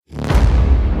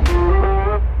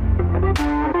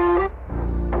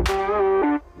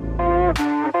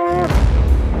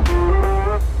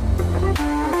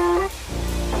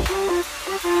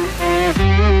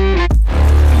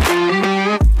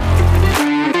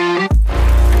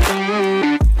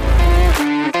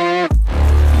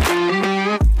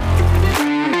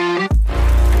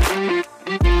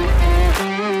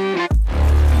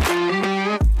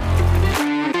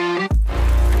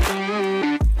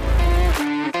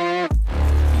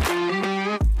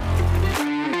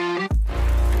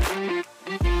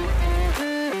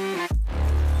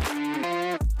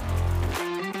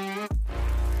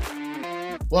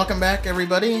Welcome back,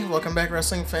 everybody. Welcome back,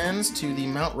 wrestling fans, to the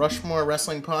Mount Rushmore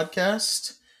Wrestling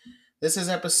Podcast. This is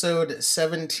episode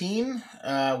 17.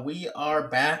 We are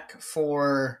back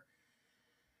for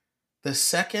the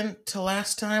second to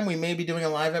last time. We may be doing a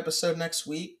live episode next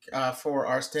week for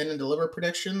our stand and deliver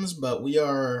predictions, but we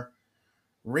are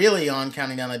really on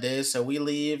counting down the days. So we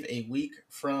leave a week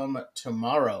from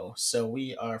tomorrow. So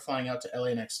we are flying out to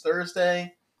LA next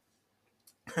Thursday.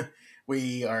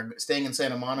 We are staying in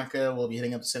Santa Monica. We'll be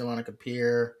hitting up the Santa Monica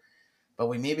Pier, but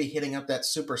we may be hitting up that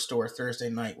Superstore Thursday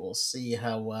night. We'll see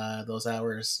how those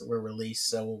hours were released.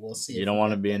 So we'll see. You don't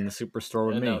want to be in the Superstore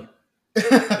with me. No.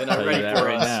 They're not ready that for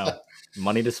right us. now.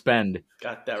 Money to spend.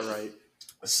 Got that right.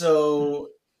 So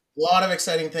a lot of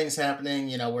exciting things happening.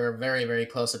 You know, we're very, very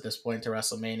close at this point to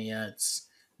WrestleMania. It's,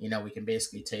 you know, we can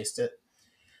basically taste it.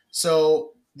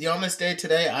 So the On This Day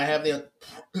today, I have the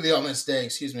On This Day,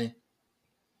 excuse me.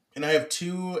 And I have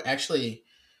two actually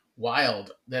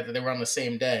wild that they were on the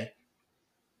same day.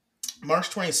 March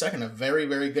 22nd, a very,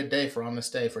 very good day for On This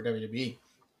Day for WWE.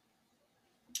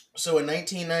 So in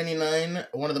 1999,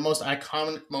 one of the most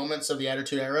iconic moments of the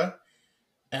Attitude Era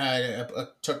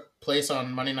took place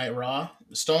on Monday Night Raw.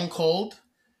 Stone Cold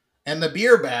and the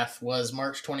beer bath was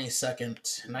March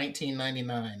 22nd,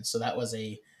 1999. So that was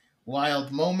a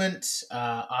wild moment.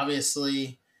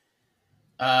 Obviously,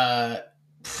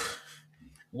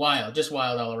 wild, just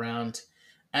wild all around.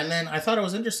 And then I thought it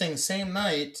was interesting, same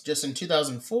night, just in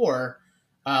 2004,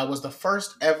 was the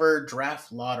first ever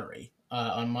draft lottery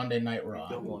on Monday Night Raw.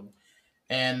 Good one.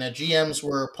 And the GMs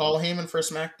were Paul Heyman for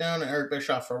SmackDown and Eric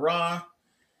Bischoff for Raw.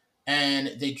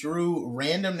 And they drew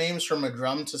random names from a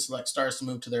drum to select stars to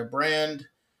move to their brand.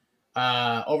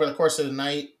 Over the course of the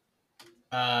night,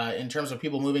 in terms of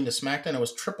people moving to SmackDown, it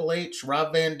was Triple H,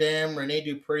 Rob Van Dam, Rene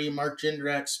Dupree, Mark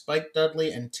Jindrak, Spike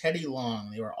Dudley, and Teddy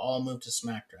Long. They were all moved to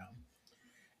SmackDown.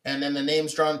 And then the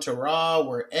names drawn to Raw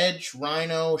were Edge,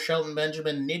 Rhino, Shelton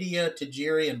Benjamin, Nydia,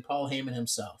 Tajiri, and Paul Heyman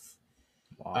himself.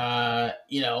 Wow.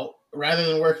 Rather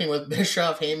than working with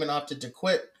Bischoff, Heyman opted to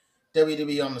quit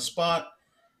WWE on the spot.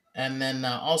 And then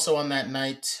also on that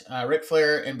night, Ric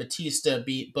Flair and Batista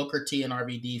beat Booker T and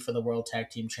RVD for the World Tag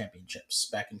Team Championships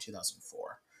back in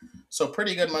 2004. So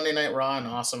pretty good Monday Night Raw and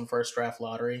awesome first draft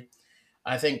lottery.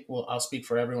 I think, I'll speak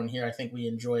for everyone here. I think we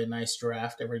enjoy a nice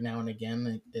draft every now and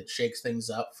again. It shakes things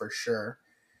up for sure.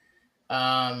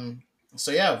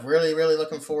 So yeah, really, really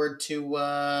looking forward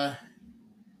to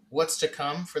what's to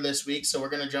come for this week. So we're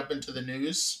going to jump into the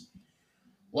news.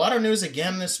 A lot of news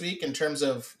again this week in terms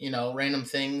of, random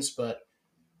things, but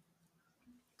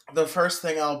the first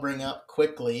thing I'll bring up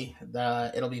quickly,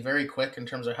 it'll be very quick in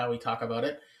terms of how we talk about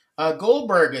it.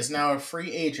 Goldberg is now a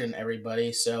free agent,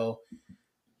 everybody. So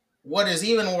what is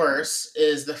even worse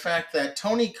is the fact that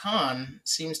Tony Khan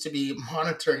seems to be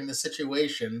monitoring the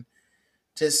situation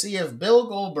to see if Bill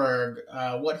Goldberg,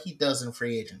 what he does in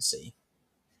free agency.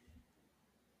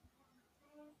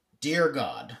 Dear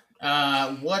God.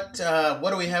 What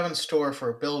do we have in store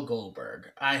for Bill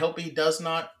Goldberg? I hope he does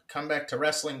not come back to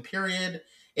wrestling, period.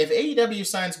 If AEW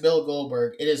signs Bill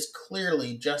Goldberg, it is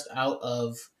clearly just out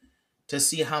of to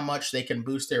see how much they can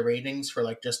boost their ratings for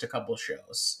like just a couple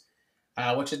shows,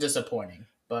 which is disappointing.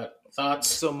 But thoughts?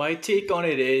 So my take on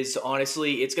it is,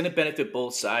 honestly, it's going to benefit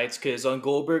both sides because on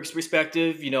Goldberg's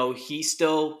perspective, he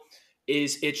still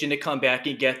is itching to come back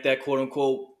and get that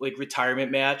quote-unquote like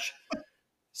retirement match.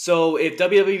 So if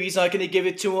WWE's not going to give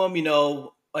it to him,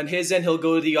 on his end, he'll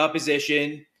go to the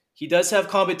opposition. He does have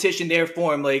competition there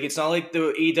for him. Like, it's not like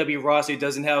the AEW roster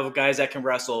doesn't have guys that can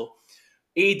wrestle.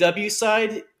 AEW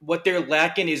side, what they're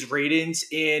lacking is ratings.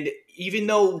 And even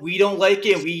though we don't like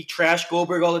it, we trash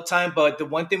Goldberg all the time. But the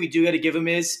one thing we do got to give him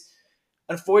is,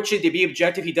 unfortunately, to be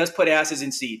objective, he does put asses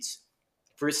in seats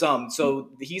for some.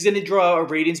 So he's going to draw a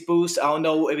ratings boost. I don't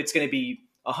know if it's going to be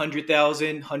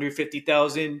 100,000,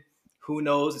 150,000. Who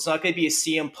knows? It's not going to be a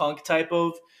CM Punk type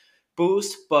of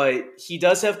boost, but he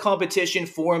does have competition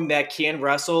for him that can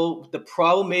wrestle. The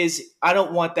problem is I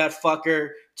don't want that fucker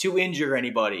to injure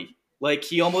anybody. Like,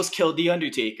 he almost killed The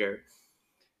Undertaker.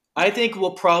 I think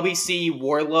we'll probably see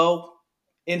Wardlow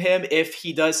in him if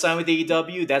he does sign with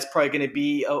AEW. That's probably going to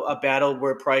be a battle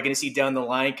we're probably going to see down the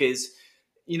line because,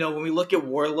 when we look at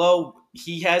Wardlow,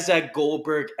 he has that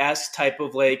Goldberg-esque type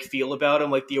of like feel about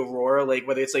him, like the Aurora, like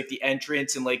whether it's like the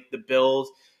entrance and like the build.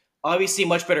 Obviously,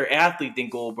 much better athlete than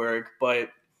Goldberg, but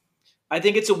I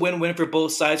think it's a win-win for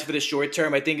both sides for the short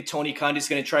term. I think Tony Khan is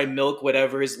going to try milk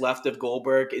whatever is left of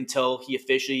Goldberg until he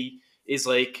officially is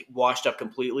like washed up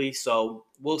completely. So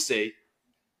we'll see.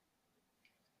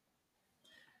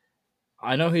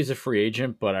 I know he's a free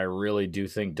agent, but I really do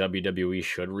think WWE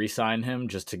should re-sign him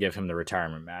just to give him the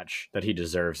retirement match that he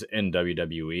deserves in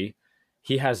WWE.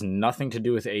 He has nothing to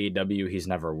do with AEW. He's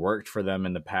never worked for them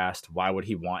in the past. Why would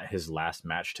he want his last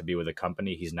match to be with a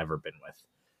company he's never been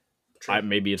with?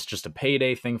 Maybe it's just a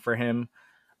payday thing for him.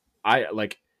 I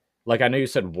like I know you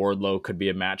said Wardlow could be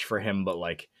a match for him, but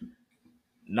like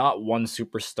not one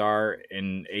superstar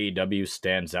in AEW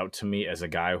stands out to me as a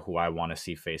guy who I want to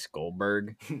see face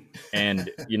Goldberg.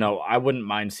 And, you know, I wouldn't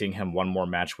mind seeing him one more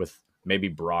match with maybe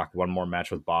Brock, one more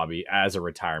match with Bobby as a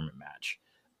retirement match.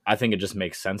 I think it just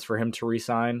makes sense for him to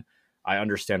resign. I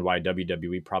understand why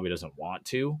WWE probably doesn't want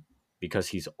to because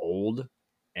he's old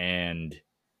and,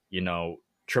 you know,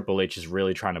 Triple H is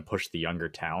really trying to push the younger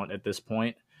talent at this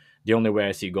point. The only way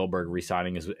I see Goldberg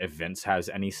resigning is if Vince has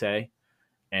any say.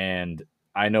 And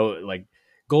I know like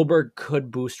Goldberg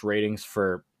could boost ratings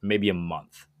for maybe a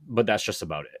month, but that's just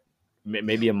about it.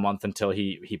 Maybe a month until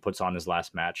he puts on his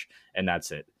last match, and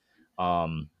that's it.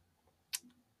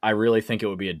 I really think it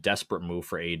would be a desperate move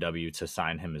for AEW to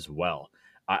sign him as well.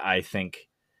 I think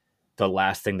the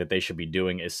last thing that they should be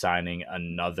doing is signing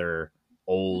another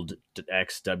old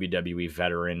ex WWE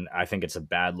veteran. I think it's a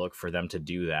bad look for them to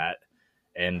do that,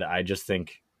 and I just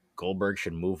think Goldberg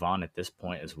should move on at this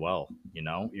point as well. You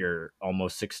know, you're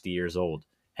almost 60 years old.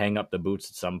 Hang up the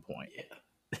boots at some point.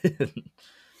 Yeah.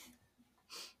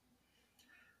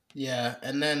 Yeah,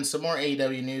 and then some more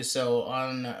AEW news. So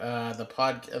on the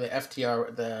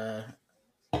FTR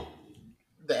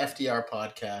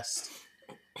podcast,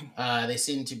 they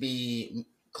seem to be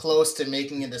close to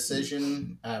making a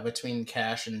decision between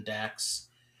Cash and Dax.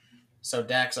 So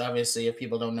Dax, obviously, if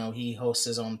people don't know, he hosts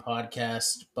his own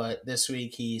podcast, but this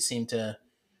week he seemed to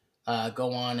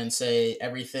go on and say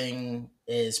everything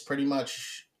is pretty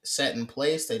much set in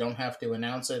place. They don't have to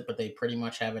announce it, but they pretty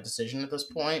much have a decision at this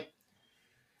point.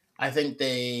 I think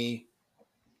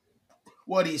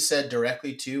what he said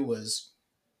directly to was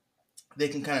they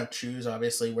can kind of choose,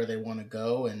 obviously, where they want to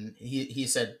go. And he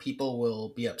said people will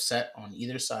be upset on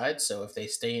either side. So if they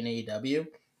stay in AEW,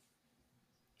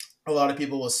 a lot of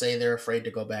people will say they're afraid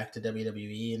to go back to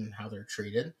WWE and how they're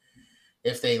treated.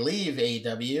 If they leave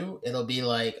AEW, it'll be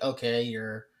like, okay,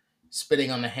 you're spitting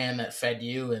on the hand that fed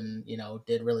you and, you know,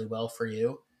 did really well for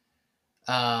you.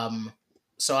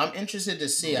 So I'm interested to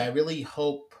see. I really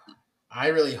hope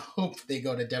they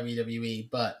go to WWE,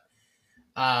 but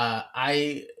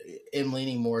I am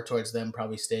leaning more towards them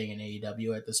probably staying in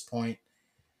AEW at this point.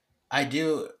 I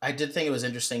did think it was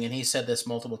interesting, and he said this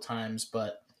multiple times,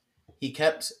 but he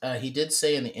did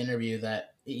say in the interview that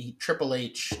Triple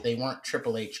H, they weren't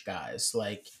Triple H guys.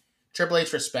 Like Triple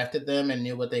H respected them and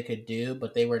knew what they could do,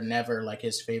 but they were never like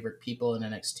his favorite people in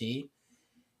NXT.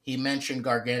 He mentioned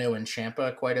Gargano and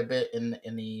Ciampa quite a bit in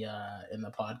the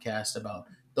podcast about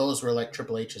those were like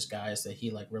Triple H's guys that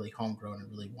he like really homegrown and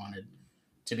really wanted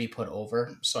to be put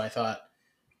over. So I thought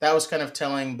that was kind of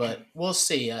telling, but we'll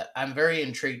see. I'm very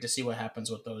intrigued to see what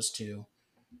happens with those two.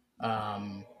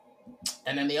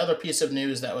 And then the other piece of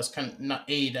news that was kind of not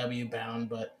AEW bound,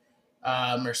 but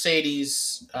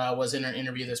Mercedes was in an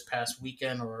interview this past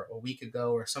weekend or a week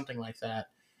ago or something like that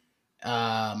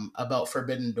about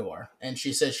Forbidden Door, and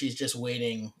she says she's just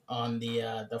waiting on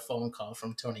the phone call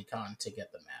from Tony Khan to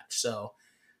get the match. So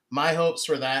my hopes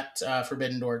for that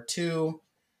Forbidden Door 2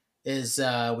 is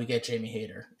we get Jamie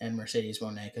Hayter and Mercedes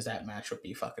Moné, because that match would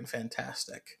be fucking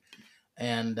fantastic.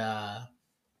 And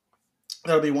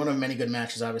that'll be one of many good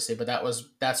matches, obviously, but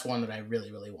that's one that I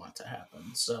really, really want to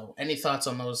happen. So any thoughts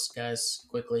on those guys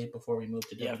quickly before we move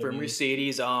to WWE? Yeah, for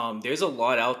Mercedes, there's a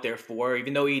lot out there for her,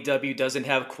 even though EW doesn't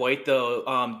have quite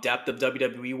the depth of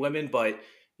WWE women, but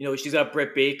you know, she's got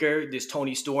Britt Baker, there's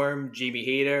Tony Storm, Jamie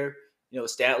Hayter, you know,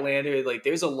 Statlander. Like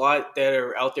there's a lot that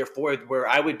are out there for it where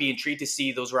I would be intrigued to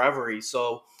see those rivalries.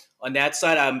 So on that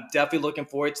side, I'm definitely looking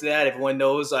forward to that. Everyone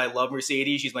knows I love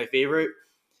Mercedes. She's my favorite.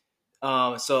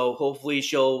 So hopefully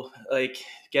she'll like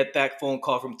get that phone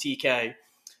call from TK.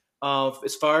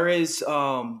 As far as you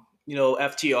know,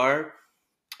 FTR,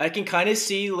 I can kind of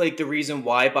see like the reason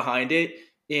why behind it.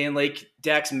 And like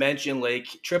Dax mentioned, like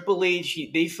Triple H,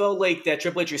 they felt like that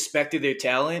Triple H respected their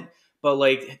talent, but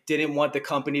like didn't want the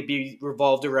company to be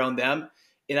revolved around them.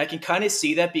 And I can kind of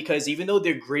see that because even though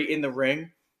they're great in the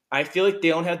ring, I feel like they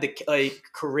don't have the like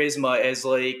charisma as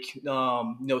like you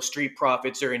know, Street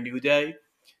Profits or a New Day.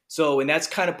 So, and that's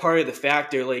kind of part of the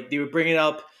factor. Like they were bringing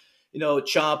up, you know,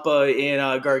 Ciampa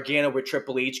and Gargano were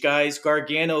Triple H guys.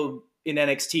 Gargano in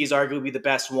NXT is arguably the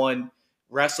best one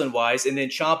wrestling wise, and then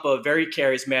Ciampa, very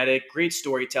charismatic, great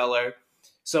storyteller.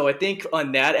 So I think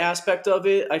on that aspect of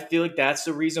it, I feel like that's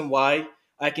the reason why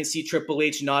I can see Triple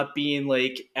H not being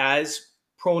like as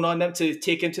prone on them to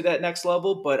take him to that next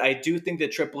level. But I do think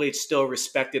that Triple H still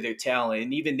respected their talent,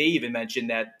 and even they even mentioned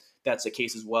that that's the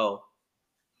case as well.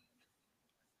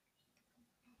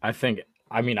 I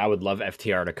would love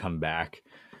FTR to come back.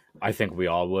 I think we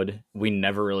all would. We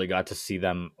never really got to see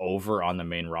them over on the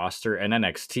main roster. And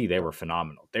NXT, they were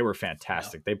phenomenal. They were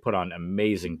fantastic. They put on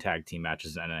amazing tag team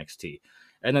matches in NXT.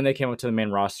 And then they came up to the main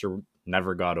roster,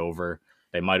 never got over.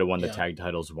 They might have won the tag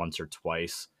titles once or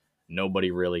twice.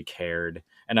 Nobody really cared.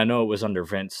 And I know it was under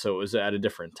Vince, so it was at a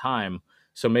different time.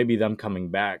 So maybe them coming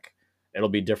back, it'll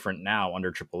be different now under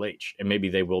Triple H. And maybe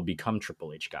they will become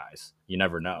Triple H guys. You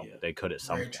never know. Yeah. They could at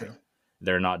some Very point. true.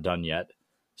 They're not done yet.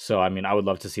 So, I would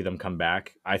love to see them come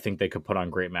back. I think they could put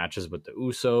on great matches with the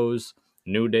Usos,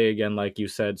 New Day again, like you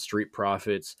said, Street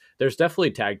Profits. There's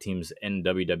definitely tag teams in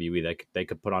WWE that they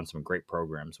could put on some great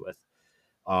programs with.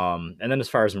 And then as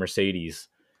far as Mercedes,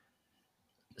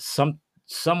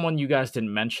 someone you guys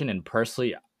didn't mention, and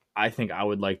personally, I think I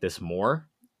would like this more,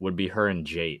 would be her and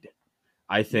Jade.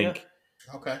 I think,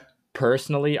 Okay.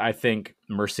 personally, I think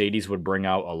Mercedes would bring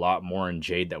out a lot more in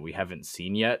Jade that we haven't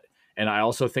seen yet. And I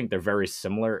also think they're very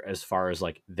similar as far as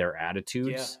like their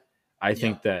attitudes. I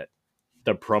think that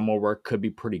the promo work could be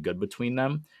pretty good between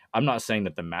them. I'm not saying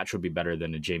that the match would be better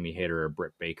than a Jamie Hayter or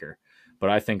Britt Baker, but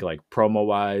I think like promo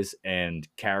wise and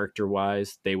character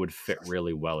wise, they would fit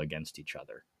really well against each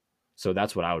other. So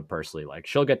that's what I would personally like.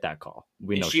 She'll get that call.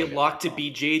 We know Is she she'll get locked that to call.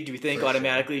 beat Jade? Do you think For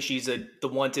automatically she's the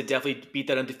one to definitely beat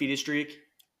that undefeated streak?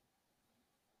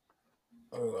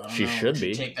 Oh, I don't She know. should Would she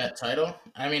be. take that title?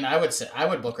 I mean, I would say I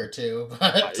would book her too,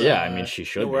 but Yeah, I mean, she You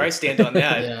should know where be. I stand on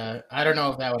that. yeah, I don't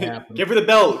know if that would happen. Give her the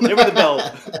belt. Give her the belt.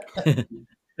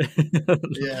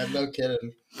 Yeah, no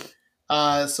kidding.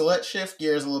 So let's shift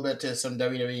gears a little bit to some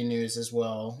WWE news as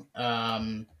well.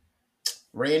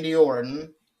 Randy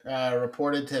Orton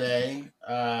reported today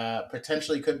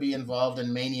potentially could be involved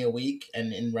in Mania Week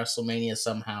and in WrestleMania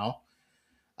somehow.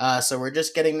 So we're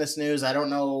just getting this news. I don't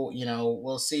know,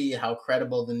 we'll see how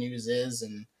credible the news is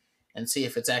and see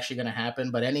if it's actually going to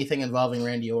happen. But anything involving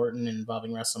Randy Orton and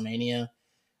involving WrestleMania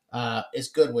is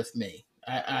good with me.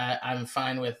 I'm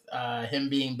fine with him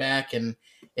being back, and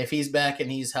if he's back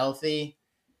and he's healthy,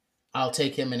 I'll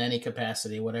take him in any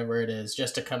capacity, whatever it is,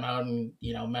 just to come out and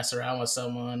mess around with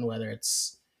someone, whether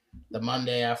it's the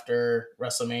Monday after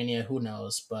WrestleMania, who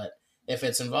knows. But if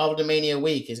it's involved in Mania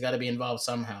Week, he's got to be involved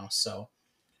somehow. So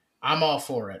I'm all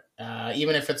for it.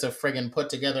 Even if it's a friggin' put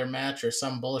together match or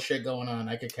some bullshit going on,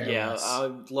 I could care less.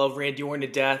 I love Randy Orton to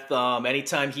death.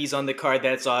 Anytime he's on the card,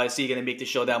 that's obviously going to make the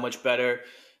show that much better.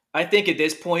 I think at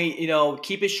this point,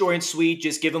 keep it short and sweet.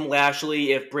 Just give him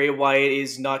Lashley. If Bray Wyatt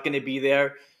is not going to be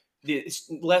there, it's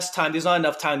less time. There's not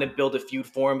enough time to build a feud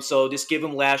for him. So just give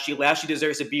him Lashley. Lashley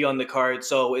deserves to be on the card.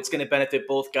 So it's going to benefit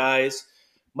both guys.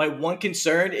 My one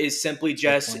concern is simply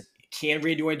just, can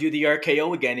Randy Orton do the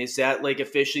RKO again? Is that like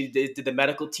officially, did the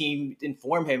medical team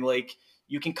inform him like,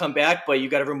 you can come back, but you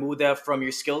got to remove that from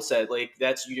your skill set? Like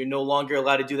you're no longer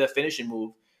allowed to do that finishing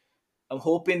move. I'm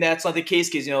hoping that's not the case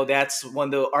because that's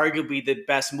one of the arguably the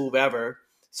best move ever.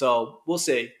 So we'll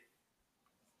see.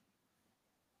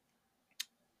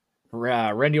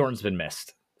 Randy Orton's been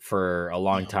missed for a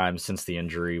long time since the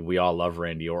injury. We all love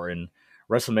Randy Orton.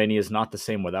 WrestleMania is not the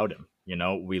same without him.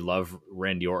 We love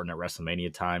Randy Orton at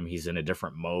WrestleMania time. He's in a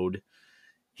different mode.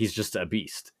 He's just a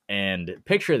beast. And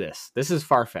picture this. This is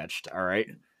far-fetched, all right?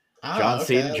 John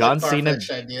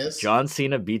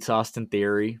Cena beats Austin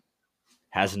Theory,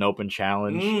 has an open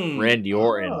challenge. Randy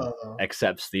Orton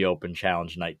accepts the open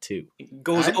challenge night 2.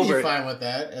 Goes I'd over. be fine with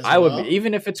that as I well. would be,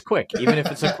 even if it's quick. Even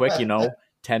if it's a quick,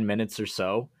 10 minutes or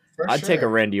so. I'd take a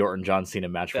Randy Orton John Cena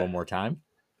match one more time.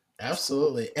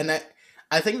 Absolutely. And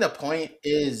I think the point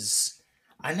is,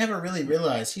 I never really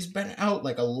realized he's been out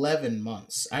like 11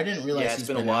 months. I didn't realize he's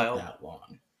been out that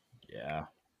long. Yeah.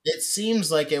 It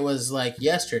seems like it was like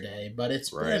yesterday, but it's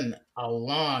been a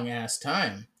long ass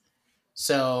time.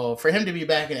 So for him to be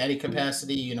back in any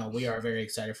capacity, we are very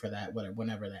excited for that,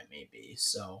 whenever that may be.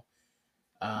 So,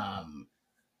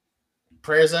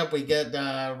 prayers up. We get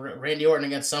Randy Orton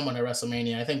against someone at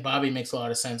WrestleMania. I think Bobby makes a lot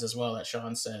of sense as well, as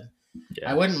Sean said.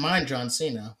 Yeah. I wouldn't mind John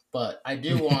Cena, but I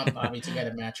do want Bobby to get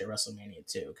a match at WrestleMania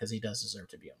too, because he does deserve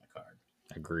to be on the card.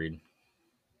 Agreed.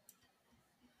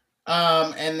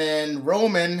 And then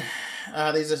Roman,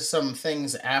 these are some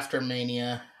things after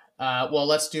Mania. Well,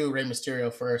 let's do Rey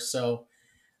Mysterio first. So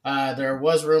there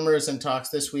was rumors and talks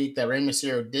this week that Rey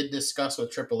Mysterio did discuss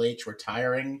with Triple H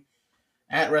retiring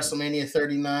at WrestleMania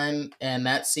 39, and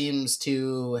that seems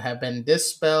to have been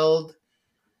dispelled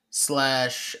 /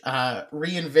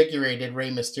 reinvigorated Rey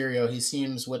Mysterio. He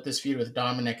seems, with this feud with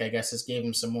Dominic, I guess, has gave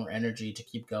him some more energy to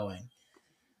keep going.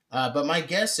 But my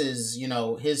guess is,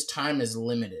 his time is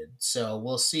limited. So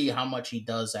we'll see how much he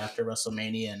does after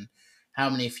WrestleMania and how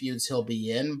many feuds he'll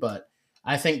be in. But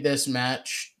I think this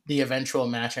match, the eventual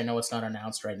match, I know it's not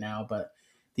announced right now, but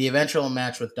the eventual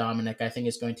match with Dominic, I think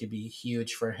is going to be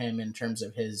huge for him in terms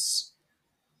of his,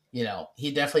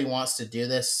 he definitely wants to do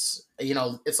this.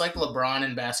 It's like LeBron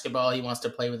in basketball. He wants to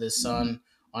play with his son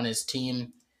on his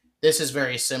team. This is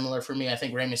very similar for me. I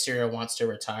think Rey Mysterio wants to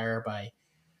retire by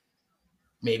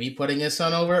maybe putting his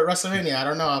son over at WrestleMania. I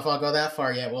don't know if I'll go that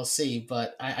far yet. We'll see.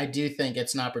 But I do think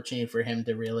it's an opportunity for him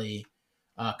to really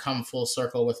come full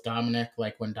circle with Dominic,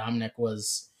 like when Dominic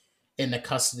was in the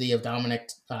custody of Dominic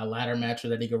ladder match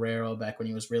with Eddie Guerrero back when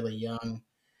he was really young.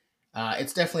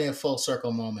 It's definitely a full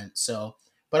circle moment. So,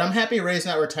 but I'm happy Rey's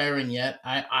not retiring yet.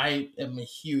 I am a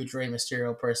huge Rey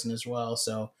Mysterio person as well.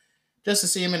 So just to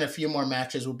see him in a few more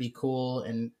matches would be cool.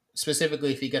 And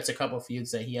specifically if he gets a couple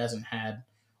feuds that he hasn't had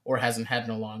or hasn't had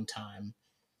in a long time,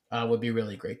 would be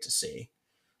really great to see.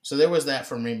 So there was that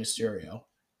from Rey Mysterio.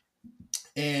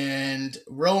 And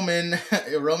Roman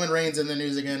Reigns in the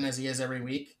news again, as he is every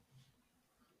week.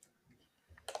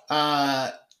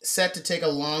 Set to take a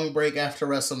long break after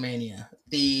WrestleMania.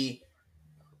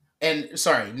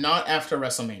 Not after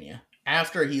WrestleMania.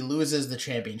 After he loses the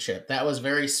championship. That was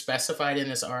very specified in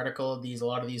this article, a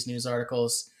lot of these news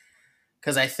articles,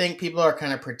 because I think people are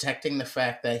kind of protecting the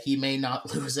fact that he may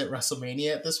not lose at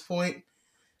WrestleMania at this point.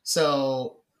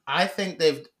 So I think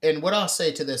and what I'll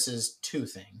say to this is two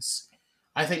things.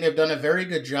 I think they've done a very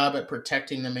good job at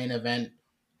protecting the main event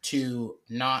to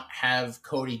not have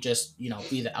Cody just,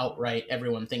 be the outright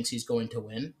everyone thinks he's going to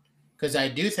win. Because I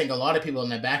do think a lot of people in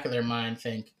the back of their mind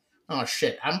think, oh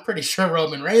shit, I'm pretty sure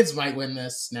Roman Reigns might win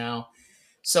this now.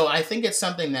 So I think it's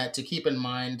something that to keep in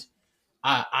mind.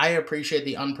 I appreciate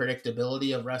the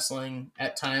unpredictability of wrestling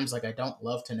at times. Like, I don't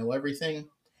love to know everything.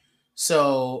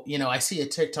 So, I see a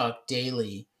TikTok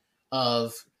daily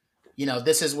of,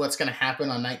 this is what's going to happen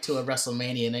on night 2 of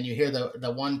WrestleMania. And then you hear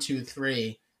the 1, 2,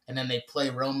 3, and then they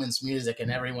play Roman's music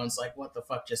and everyone's like, what the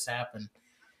fuck just happened?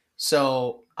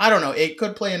 So I don't know. It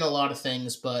could play in a lot of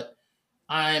things, but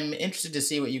I'm interested to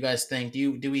see what you guys think.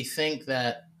 Do we think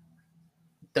that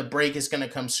the break is going to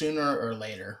come sooner or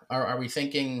later? Are we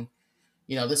thinking,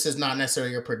 this is not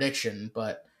necessarily your prediction,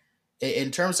 but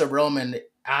in terms of Roman,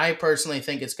 I personally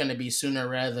think it's going to be sooner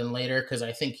rather than later because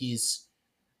I think he's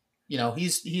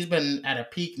been at a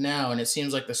peak now, and it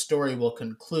seems like the story will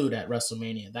conclude at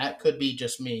WrestleMania. That could be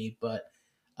just me, but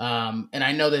and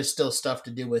I know there's still stuff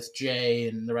to do with Jay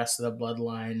and the rest of the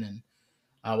bloodline, and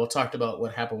we'll talk about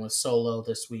what happened with Solo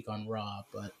this week on Raw.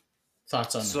 But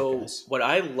thoughts on that, guys? What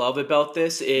I love about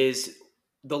this is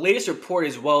the latest report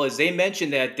as well is they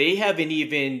mentioned that they haven't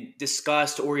even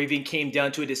discussed or even came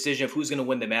down to a decision of who's going to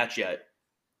win the match yet.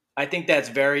 I think that's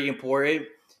very important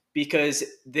because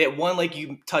that one, like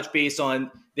you touch base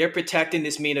on, they're protecting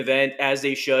this main event as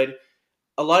they should.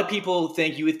 A lot of people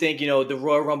you would think, the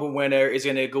Royal Rumble winner is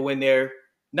going to go in there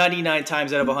 99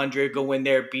 times out of 100, go in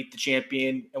there, beat the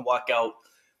champion and walk out.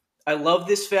 I love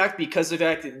this fact because of the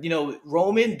fact that,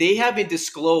 Roman, they haven't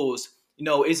disclosed,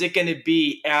 is it going to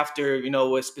be after,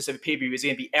 a specific pay-per-view? Is it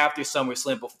going to be after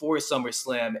SummerSlam, before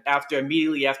SummerSlam,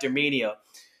 immediately after Mania?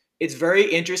 It's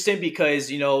very interesting because,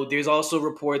 there's also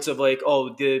reports of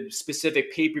the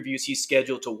specific pay-per-views he's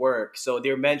scheduled to work. So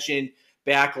they're mentioned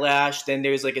Backlash, then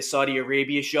there's a Saudi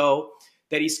Arabia show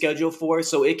that he's scheduled for.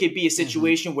 So it could be a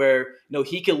situation where,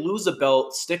 he could lose the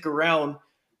belt, stick around,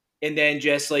 and then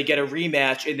just get a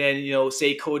rematch, and then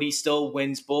say Cody still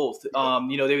wins both.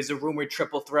 There's a rumored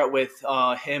triple threat with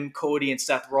him, Cody, and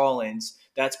Seth Rollins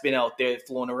that's been out there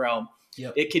flown around.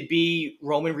 Yep. It could be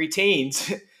Roman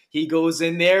retains. He goes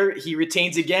in there, he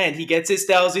retains again, he gets his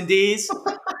 1,000 days,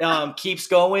 keeps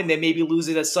going, then maybe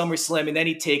loses at SummerSlam, and then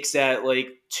he takes that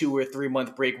 2 or 3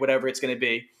 month break, whatever it's going to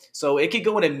be. So it could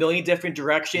go in a million different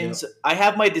directions. Yep. I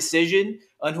have my decision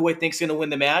on who I think is going to win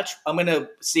the match. I'm going to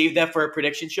save that for a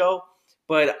prediction show,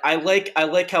 but I like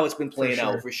how it's been playing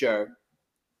out for sure.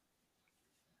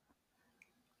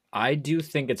 I do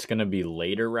think it's going to be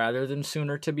later rather than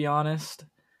sooner, to be honest.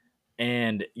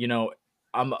 And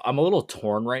I'm a little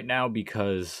torn right now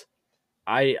because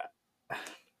I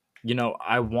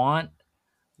want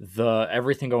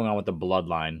everything going on with the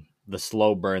bloodline, the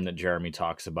slow burn that Jeremy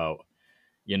talks about.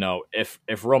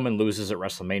 If Roman loses at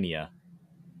WrestleMania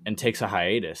and takes a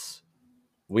hiatus,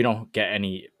 we don't get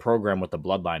any program with the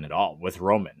bloodline at all with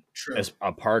Roman as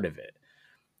a part of it.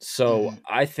 So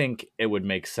I think it would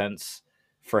make sense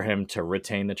for him to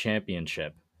retain the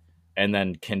championship and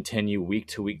then continue week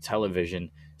to week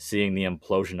television, seeing the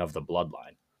implosion of the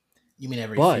bloodline. You mean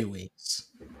every few weeks?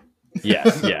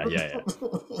 Yes, yeah.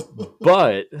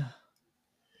 But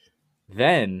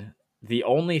then the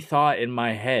only thought in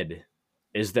my head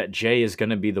is that Jay is going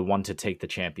to be the one to take the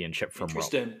championship from Roman,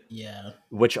 Interesting. Yeah.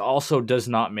 which also does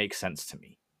not make sense to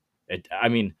me. I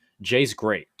mean, Jay's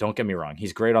great. Don't get me wrong.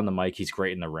 He's great on the mic. He's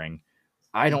great in the ring.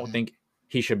 I don't Mhm. think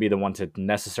he should be the one to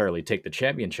necessarily take the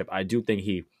championship. I do think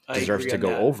he I deserves agree to on go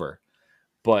that. over.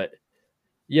 But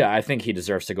yeah, I think he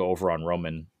deserves to go over on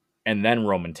Roman, and then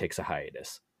Roman takes a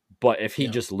hiatus. But if he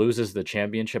Yeah. just loses the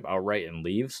championship outright and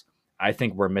leaves, I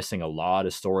think we're missing a lot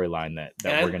of storyline that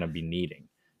we're And going to be needing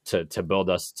to build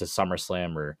us to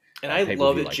SummerSlam or I pay per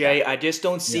love view it, like Jay. that. I just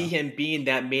don't see Yeah. him being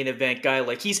that main event guy.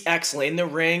 Like, he's excellent in the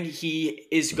ring. He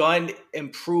is gotten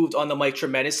improved on the mic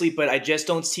tremendously, but I just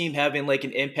don't see him having like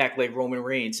an impact like Roman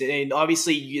Reigns. And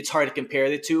obviously, it's hard to compare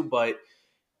the two, but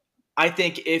I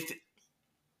think if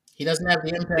He doesn't have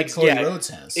the impact Cody yeah, Rhodes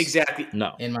has, exactly.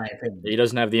 No, in my opinion. he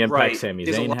doesn't have the impact Right. Sami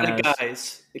There's a Zayn lot of has.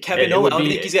 guys. Kevin It Owens. would I don't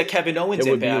be think he's got Kevin Owens' it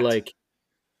would be impact. like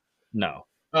no.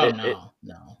 Oh It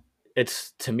no.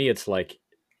 it's to me it's like,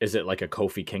 is it like a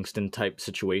Kofi Kingston type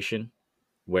situation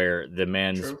where the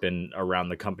man's True. been around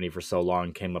the company for so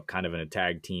long, came up kind of in a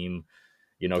tag team.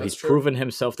 You know, That's he's true. proven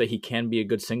himself that he can be a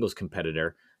good singles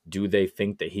competitor. Do they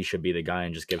think that he should be the guy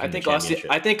and just give him the championship?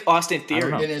 I think Austin I don't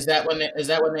Theory. know. And is that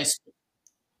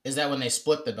when they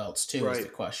split the belts too? Is Right. the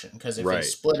question? Because if they Right.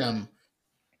 split them,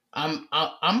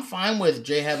 I'm fine with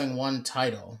Jay having one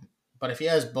title, but if he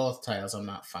has both titles, I'm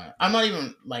not fine. I'm not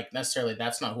even like necessarily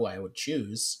that's not who I would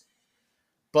choose.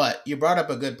 But you brought up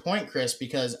a good point, Chris,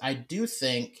 because I do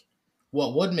think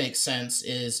what would make sense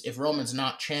is if Roman's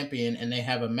not champion and they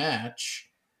have a match,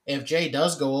 if Jay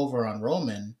does go over on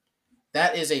Roman,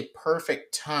 that is a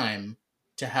perfect time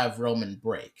to have Roman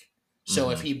break. So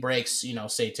if Mhm. he breaks,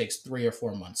 say takes 3 or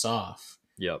 4 months off,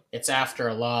 Yep. it's after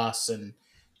a loss and,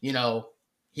 you know,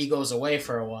 he goes away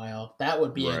for a while, that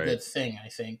would be a Right. good thing, I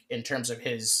think, in terms of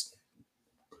his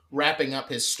wrapping up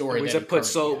his And story that he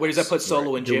currently where does that has. put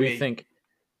Solo Right. and Do we Jimmy? think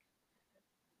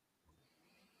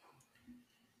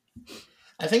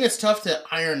I think it's tough to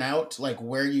iron out like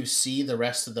where you see the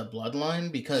rest of the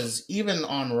bloodline because even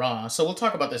on Raw, so we'll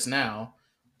talk about this now.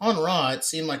 On Raw, it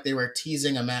seemed like they were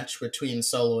teasing a match between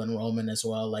Solo and Roman as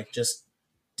well, like just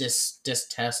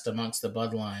test amongst the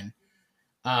bloodline.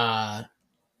 Uh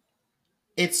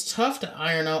it's tough to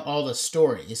iron out all the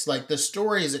stories. Like the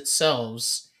stories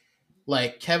itself,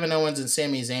 like Kevin Owens and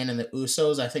Sami Zayn and the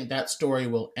Usos, I think that story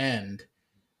will end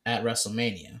at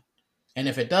WrestleMania. And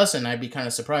if it doesn't, I'd be kind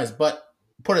of surprised. But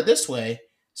put it this way,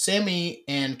 Sammy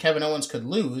and Kevin Owens could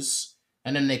lose,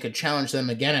 and then they could challenge them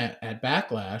again at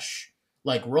Backlash.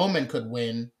 Like Roman could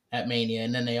win at Mania,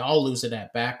 and then they all lose it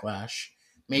at Backlash,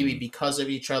 maybe because of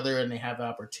each other, and they have the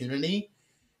opportunity.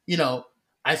 You know,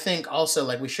 I think also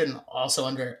like we shouldn't also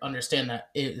understand that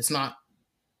it's not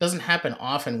doesn't happen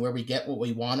often where we get what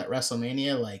we want at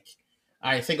WrestleMania. Like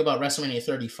I think about WrestleMania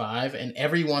 35 and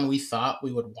everyone we thought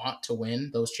we would want to win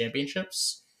those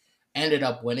championships ended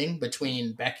up winning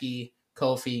between Becky,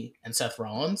 Kofi, and Seth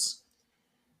Rollins.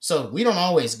 So we don't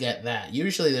always get that.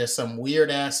 Usually there's some weird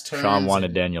ass Sean turns wanted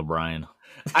and Daniel Bryan?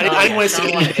 I oh didn't yeah, want to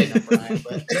Sean wanted Daniel Bryan,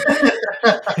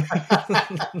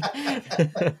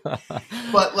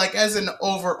 but like as an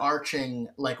overarching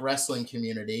like wrestling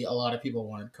community, a lot of people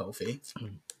wanted Kofi.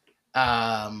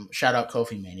 Shout out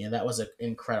Kofi Mania. That was an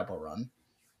incredible run.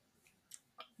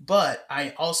 But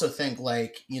I also think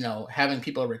like, having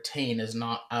people retain is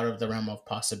not out of the realm of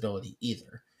possibility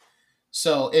either.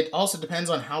 So it also depends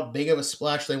on how big of a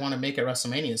splash they want to make at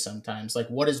WrestleMania sometimes. Like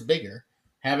what is bigger?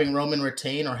 Having Roman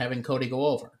retain or having Cody go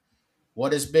over?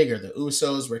 What is bigger? The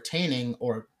Usos retaining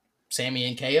or Sammy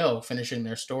and KO finishing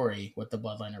their story with the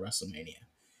bloodline at WrestleMania?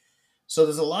 So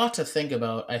there's a lot to think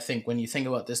about, I think, when you think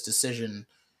about this decision.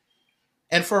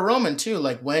 And for Roman too,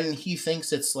 like when he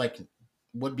thinks it's like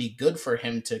would be good for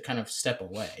him to kind of step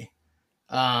away.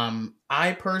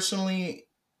 I personally,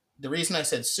 the reason I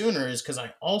said sooner is because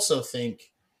I also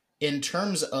think, in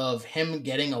terms of him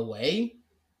getting away,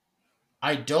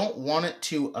 I don't want it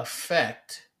to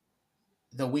affect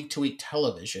the week to week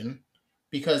television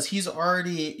because he's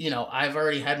already, I've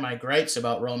already had my gripes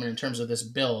about Roman in terms of this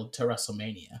build to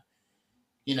WrestleMania.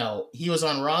 He was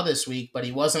on Raw this week, but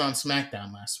he wasn't on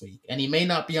SmackDown last week. And he may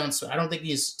not be on, I don't think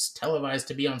he's televised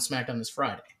to be on SmackDown this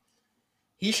Friday.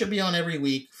 He should be on every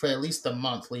week for at least a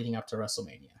month leading up to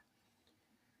WrestleMania.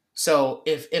 So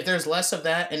if there's less of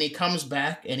that and he comes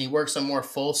back and he works a more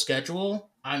full schedule,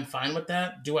 I'm fine with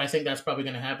that. Do I think that's probably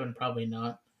going to happen? Probably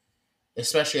not.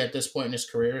 Especially at this point in his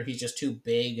career, he's just too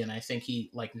big, and I think he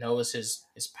like knows his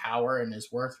power and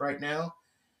his worth right now.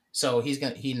 So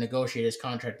he negotiated his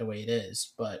contract the way it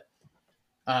is. But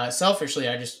Selfishly,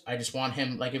 I just want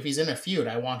him, like, if he's in a feud,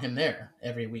 I want him there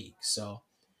every week. So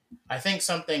I think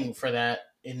something for that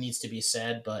it needs to be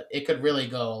said, but it could really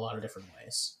go a lot of different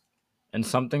ways. And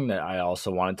something that I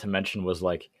also wanted to mention was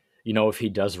like, you know, if he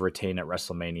does retain at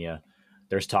WrestleMania,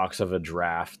 there's talks of a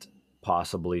draft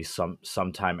possibly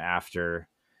sometime after.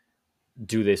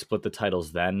 Do they split the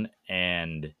titles then?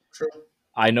 And True.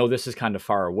 I know this is kind of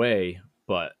far away,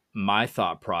 but my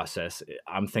thought process,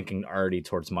 I'm thinking already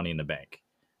towards Money in the Bank.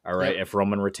 All right, Yep. if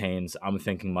Roman retains, I'm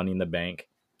thinking Money in the Bank.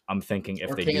 I'm thinking if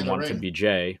Or they King do of the want it to Ring. be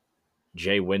Jay,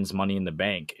 Jay wins Money in the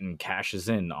Bank and cashes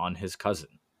in on his cousin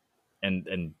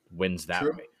and wins that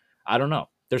True. way. I don't know.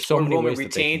 There's so Or many Roman ways that they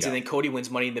can retains and go. then Cody wins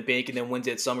Money in the Bank and then wins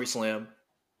at SummerSlam.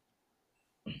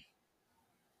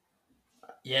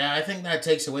 Yeah, I think that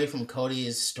takes away from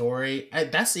Cody's story.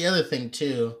 That's the other thing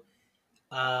too.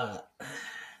 Uh,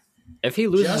 If he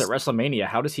loses at just WrestleMania,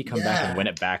 how does he come back and yeah, win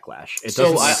at Backlash? It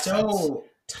So doesn't it's I, make sense. so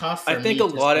tough I for think me a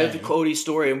to lot of say. Cody's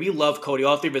story, and we love Cody.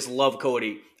 All three of us love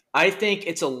Cody. I think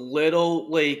it's a little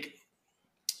like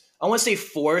I want to say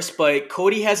forced, but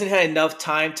Cody hasn't had enough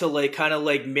time to like kind of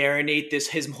like marinate this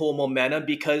his whole momentum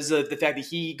because of the fact that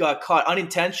he got caught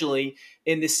unintentionally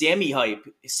in the Sammy hype.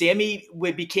 Sammy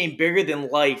became bigger than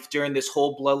life during this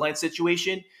whole bloodline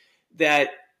situation that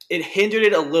it hindered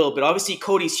it a little bit. Obviously,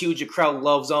 Cody's huge; the crowd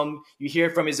loves him. You hear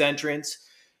it from his entrance.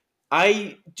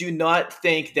 I do not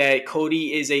think that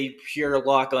Cody is a pure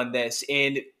lock on this.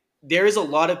 And there's a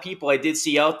lot of people I did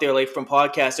see out there, like from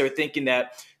podcasts, that are thinking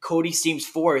that Cody seems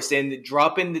forced. And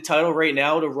dropping the title right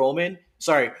now to Roman,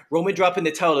 Roman dropping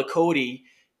the title to Cody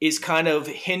is kind of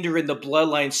hindering the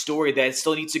bloodline story that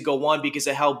still needs to go on because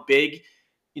of how big,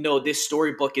 this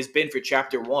storybook has been for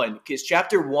chapter one. Because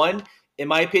chapter one, in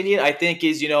my opinion, I think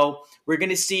is, we're going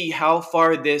to see how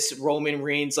far this Roman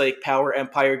Reigns like power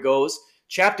empire goes.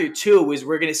 Chapter two is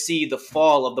we're going to see the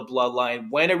fall of the bloodline.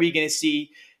 When are we going to see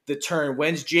the turn?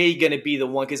 When's Jay going to be the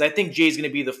one? Because I think Jay's going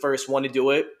to be the first one to do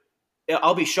it.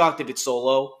 I'll be shocked if it's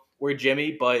Solo or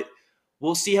Jimmy, but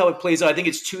we'll see how it plays out. I think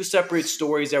it's two separate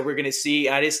stories that we're going to see.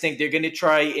 I just think they're going to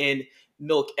try and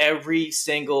milk every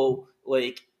single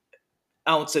like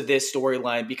ounce of this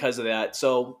storyline because of that.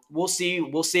 So we'll see.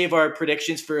 We'll save our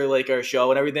predictions for like our show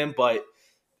and everything, but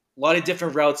a lot of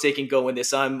different routes they can go in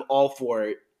this. I'm all for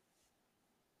it.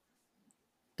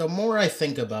 The more I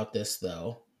think about this,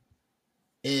 though,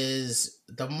 is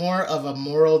the more of a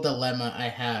moral dilemma I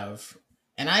have.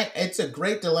 And it's a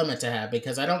great dilemma to have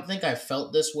because I don't think I've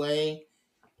felt this way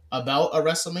about a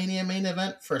WrestleMania main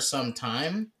event for some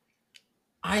time.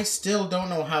 I still don't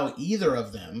know how either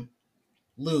of them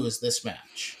lose this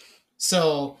match.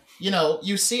 So,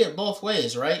 you see it both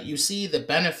ways, right? You see the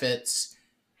benefits,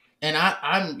 and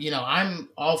I'm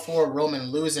all for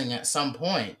Roman losing at some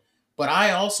point, but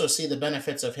I also see the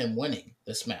benefits of him winning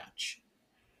this match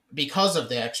because of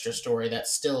the extra story that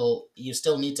you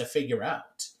still need to figure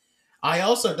out. I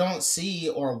also don't see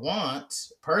or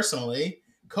want personally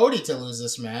Cody to lose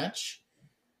this match.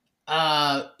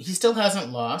 He still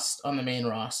hasn't lost on the main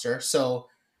roster, so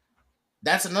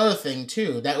that's another thing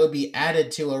too. That would be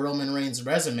added to a Roman Reigns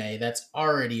resume that's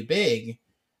already big.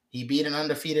 He beat an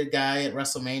undefeated guy at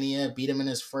WrestleMania, beat him in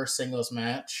his first singles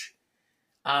match.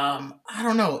 I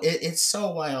don't know. It's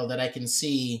so wild that I can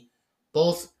see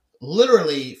both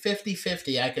literally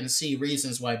 50-50. I can see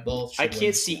reasons why both I should win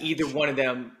can't this see either match. one of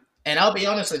them. And I'll be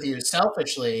honest with you,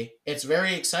 selfishly, it's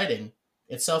very exciting.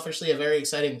 It's selfishly a very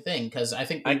exciting thing because I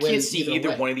think I we can't win see either either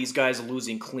way. one of these guys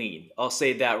losing clean. I'll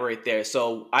say that right there.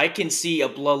 So I can see a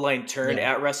bloodline turn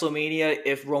Yeah. at WrestleMania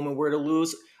if Roman were to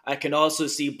lose. I can also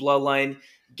see bloodline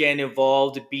getting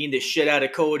involved, beating the shit out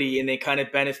of Cody, and then kind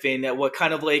of benefiting at what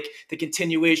kind of like the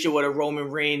continuation of what a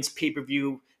Roman Reigns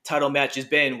pay-per-view title match has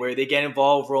been, where they get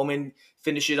involved, Roman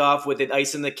finish it off with an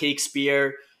ice in the cake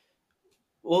spear.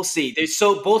 We'll see.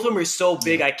 Both of them are so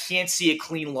big. Yeah. I can't see a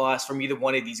clean loss from either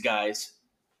one of these guys.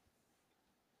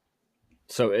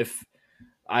 So if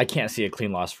I can't see a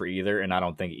clean loss for either, and I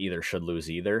don't think either should lose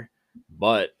either,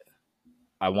 but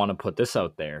I want to put this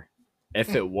out there.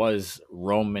 If it was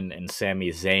Roman and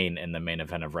Sami Zayn in the main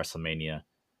event of WrestleMania,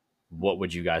 what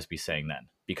would you guys be saying then?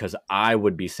 Because I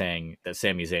would be saying that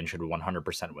Sami Zayn should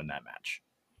 100% win that match.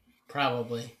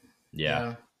 Probably. Yeah.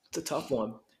 Yeah. It's a tough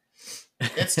one.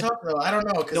 It's tough though. I don't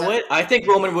know You because know what? I think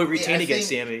Roman would I retain against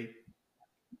think Sammy.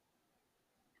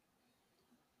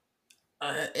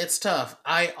 it's tough.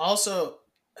 I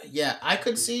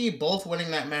could see both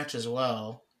winning that match as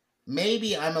well.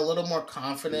 Maybe I'm a little more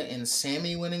confident in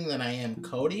Sammy winning than I am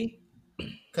Cody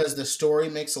because the story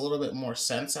makes a little bit more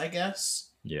sense, I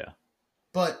guess. Yeah.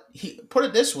 But he put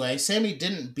it this way: Sammy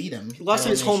didn't beat him He at lost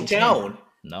in his Elimination Chamber, hometown.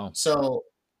 No. so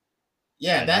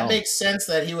Yeah, I that know. makes sense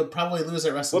that he would probably lose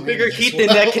at WrestleMania. What bigger as heat well,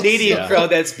 than that Canadian so- crowd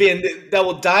that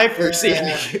will die for seeing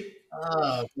me.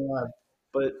 Oh god.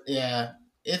 But Yeah,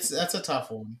 that's a tough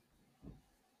one.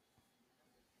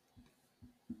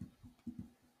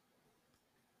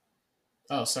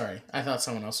 Oh, sorry. I thought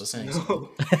someone else was saying something.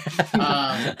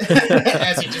 no.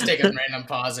 As you just take a random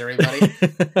pause, everybody.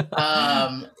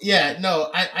 Yeah, no,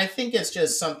 I think it's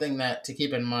just something that to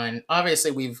keep in mind.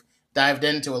 Obviously, we've dived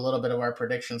into a little bit of our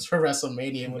predictions for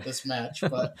WrestleMania with this match,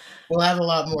 but we'll have a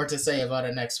lot more to say about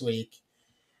it next week.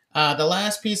 The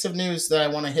last piece of news that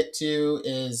I want to hit to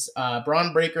is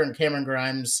Braun Breaker and Cameron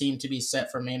Grimes seem to be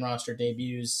set for main roster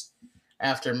debuts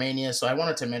after Mania, so I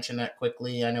wanted to mention that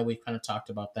quickly. I know we've kind of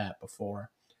talked about that before,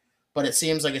 but it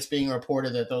seems like it's being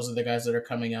reported that those are the guys that are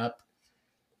coming up.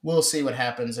 We'll see what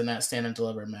happens in that stand and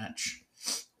deliver match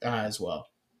as well.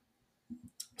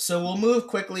 So we'll move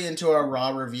quickly into our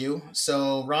Raw review.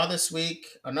 So Raw this week,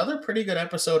 another pretty good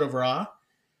episode of Raw.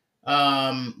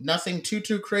 Nothing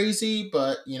too crazy,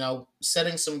 but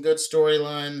setting some good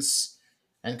storylines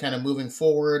and kind of moving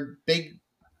forward. Big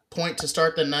point to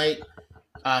start the night.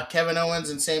 Kevin Owens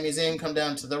and Sami Zayn come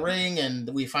down to the ring, and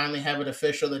we finally have it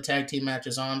official. The tag team match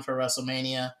is on for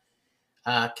WrestleMania.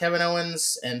 Kevin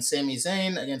Owens and Sami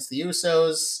Zayn against the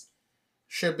Usos.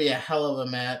 Should be a hell of a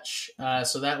match.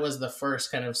 So that was the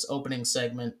first kind of opening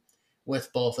segment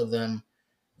with both of them.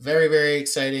 Very, very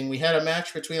exciting. We had a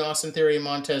match between Austin Theory and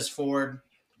Montez Ford.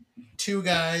 Two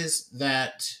guys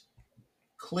that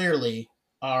clearly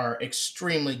are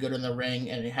extremely good in the ring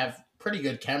and have pretty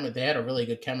good chemistry. They had a really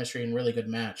good chemistry and really good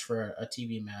match for a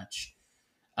TV match.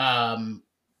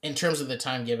 In terms of the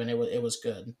time given, it was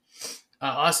good.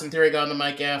 Austin Theory got on the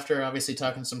mic after, obviously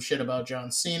talking some shit about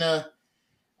John Cena,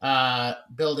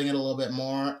 building it a little bit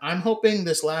more. I'm hoping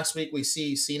this last week we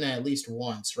see Cena at least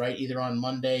once, right? Either on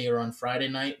Monday or on Friday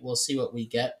night. We'll see what we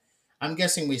get. I'm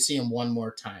guessing we see him one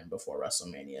more time before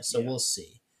WrestleMania, so we'll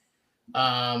see.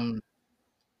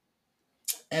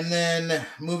 And then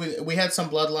we had some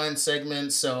Bloodline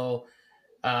segments, so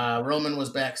Roman was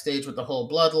backstage with the whole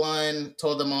Bloodline,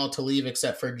 told them all to leave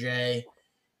except for Jay.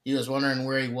 He was wondering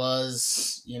where he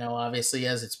was, obviously,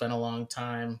 as it's been a long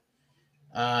time.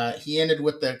 He ended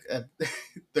with the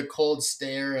cold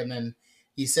stare, and then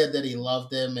he said that he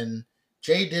loved him, and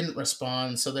Jay didn't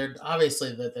respond. So they're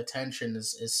obviously the tension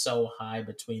is so high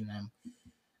between them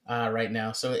right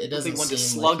now. So it doesn't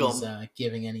seem like he's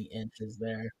giving any inches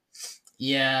there.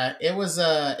 Yeah, it was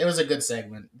a good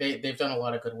segment. They've done a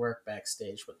lot of good work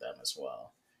backstage with them as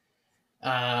well.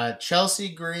 Chelsea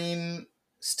Green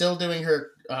still doing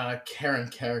her Karen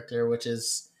character, which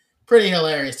is pretty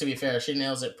hilarious, to be fair. She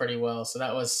nails it pretty well, so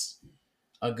that was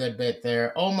a good bit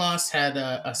there. Omos had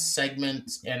a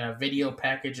segment and a video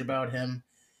package about him.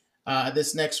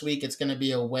 This next week, it's going to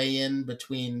be a weigh-in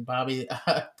between Bobby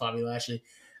Lashley,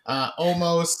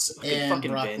 Omos, and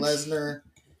Brock Lesnar.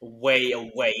 Way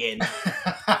in.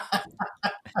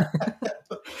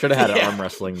 Should have had an arm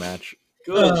wrestling match.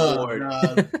 Good Lord.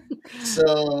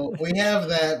 So we have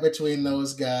that between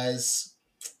those guys.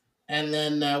 And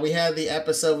then we had the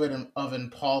episode of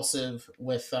Impulsive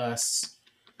with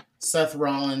Seth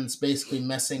Rollins basically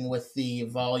messing with the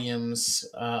volumes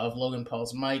of Logan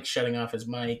Paul's mic, shutting off his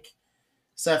mic.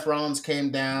 Seth Rollins came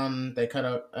down. They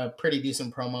cut a pretty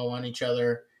decent promo on each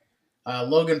other.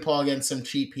 Logan Paul getting some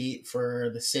cheap heat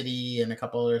for the city and a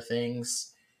couple other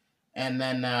things. And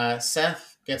then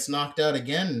Seth gets knocked out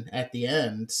again at the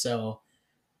end. So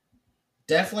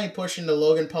definitely pushing the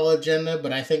Logan Paul agenda,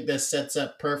 but I think this sets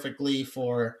up perfectly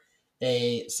for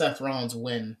a Seth Rollins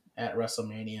win at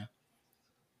WrestleMania.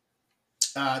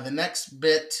 The next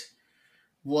bit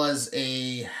was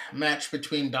a match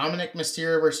between Dominic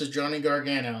Mysterio versus Johnny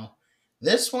Gargano.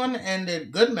 This one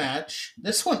ended, good match.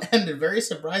 This one ended very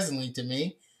surprisingly to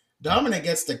me. Dominic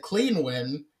gets the clean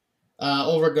win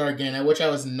over Gargano, which I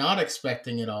was not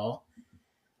expecting at all.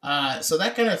 So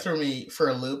that kind of threw me for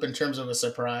a loop in terms of a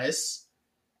surprise.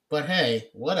 But hey,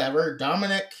 whatever.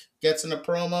 Dominic gets in a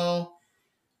promo.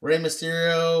 Rey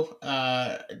Mysterio,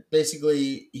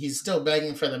 basically, he's still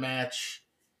begging for the match.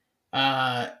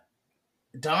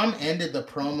 Dom ended the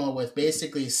promo with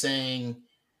basically saying,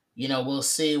 we'll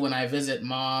see when I visit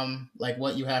Mom, like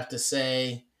what you have to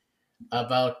say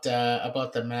about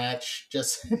the match.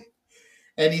 Just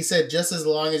and he said just as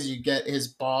long as you get his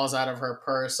balls out of her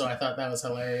purse. So I thought that was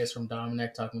hilarious from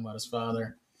Dominic talking about his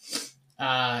father.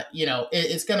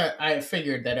 It's gonna. I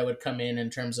figured that it would come in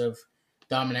terms of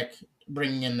Dominic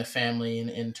bringing in the family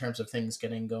in terms of things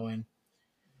getting going.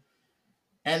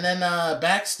 And then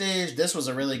backstage, this was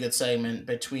a really good segment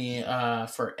between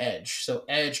for Edge. So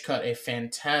Edge cut a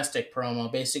fantastic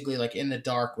promo, basically like in the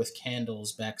dark with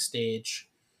candles backstage.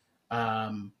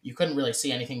 You couldn't really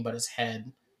see anything but his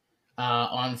head.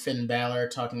 On Finn Balor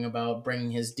talking about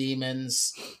bringing his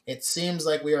demons. It seems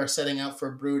like we are setting up for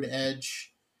Brood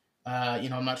Edge.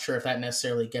 I'm not sure if that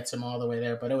necessarily gets him all the way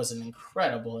there, but it was an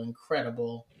incredible,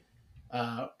 incredible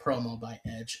promo by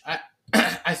Edge.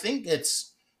 I think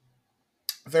it's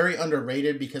very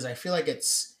underrated because I feel like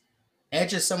it's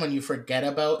Edge is someone you forget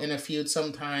about in a feud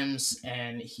sometimes,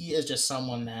 and he is just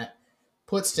someone that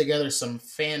puts together some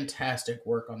fantastic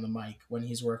work on the mic when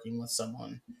he's working with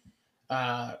someone.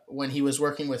 When he was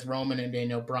working with Roman and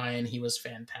Daniel Bryan, he was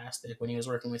fantastic. When he was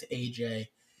working with AJ,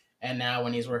 and now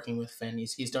when he's working with Finn,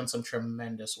 he's done some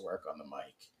tremendous work on the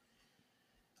mic.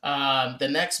 The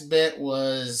next bit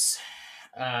was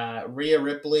Rhea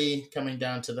Ripley coming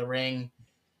down to the ring,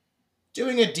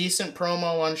 doing a decent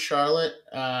promo on Charlotte.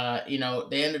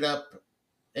 They ended up.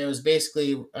 It was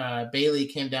basically Bayley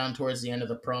came down towards the end of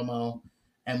the promo,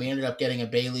 and we ended up getting a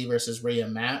Bayley versus Rhea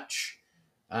match,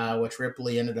 which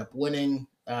Ripley ended up winning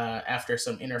after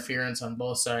some interference on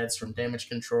both sides from Damage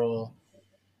Control.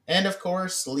 And of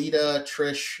course, Lita,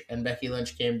 Trish, and Becky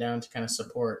Lynch came down to kind of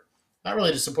support, not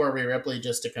really to support Rhea Ripley,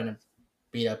 just to kind of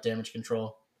beat up Damage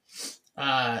Control.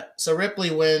 So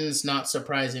Ripley wins, not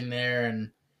surprising there,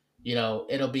 and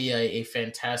it'll be a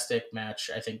fantastic match,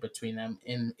 I think, between them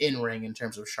in ring in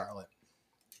terms of Charlotte.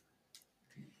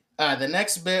 The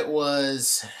next bit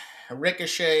was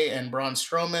Ricochet and Braun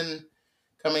Strowman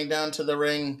coming down to the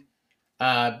ring.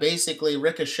 Basically,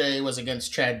 Ricochet was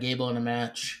against Chad Gable in a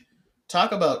match.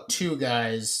 Talk about two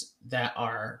guys that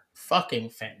are fucking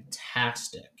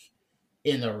fantastic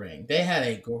in the ring. They had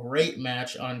a great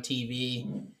match on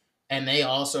TV, and they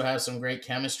also have some great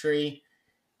chemistry.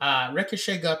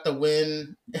 Ricochet got the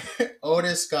win.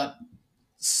 Otis got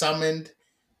summoned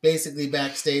basically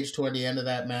backstage toward the end of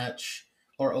that match,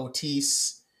 or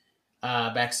Otis,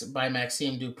 back by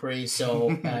Maxime Dupree,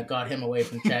 so got him away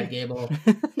from Chad Gable.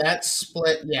 That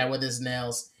split, with his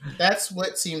nails. That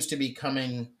split seems to be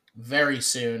coming very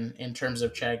soon in terms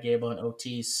of Chad Gable and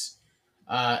Otis.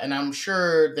 And I'm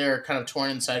sure they're kind of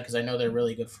torn inside because I know they're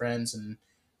really good friends and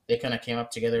they kind of came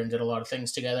up together and did a lot of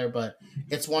things together, but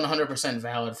it's 100%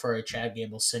 valid for a Chad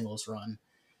Gable singles run.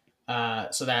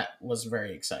 So that was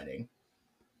very exciting.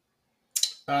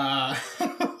 The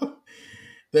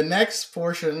next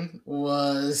portion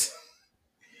was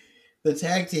the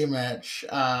tag team match.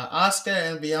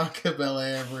 Asuka and Bianca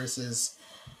Belair versus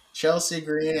Chelsea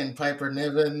Green and Piper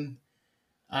Niven.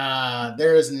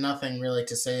 There is nothing really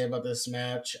to say about this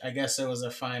match. I guess it was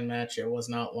a fine match. It was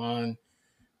not long.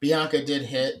 Bianca did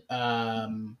hit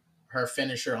her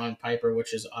finisher on Piper,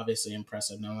 which is obviously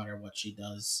impressive no matter what she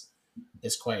does.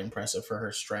 It's quite impressive for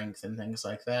her strength and things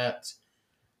like that.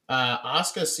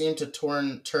 Asuka seemed to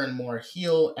turn more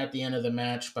heel at the end of the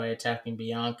match by attacking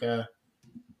Bianca.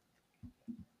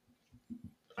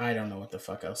 I don't know what the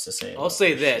fuck else to say. I'll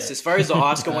say this. As far as the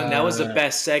Asuka one, that was the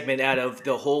best segment out of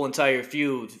the whole entire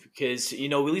feud because, at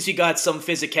least you got some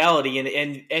physicality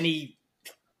and any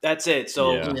that's it.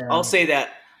 So Yeah. I'll say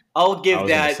that. I'll give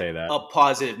that a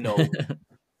positive note.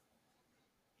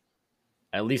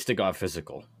 At least it got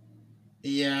physical.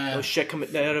 Yeah. No shit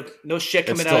coming out of your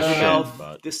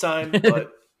mouth this time,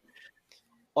 but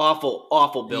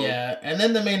awful build. Yeah, and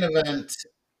then the main event.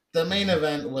 The main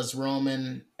event was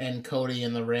Roman and Cody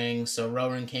in the ring. So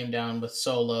Roman came down with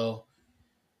Solo,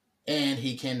 and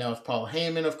he came down with Paul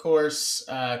Heyman, of course.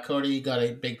 Cody got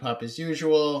a big pop as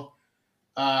usual.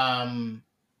 Good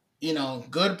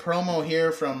promo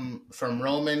here from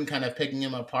Roman, kind of picking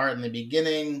him apart in the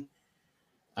beginning.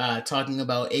 Talking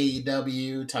about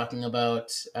AEW, talking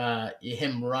about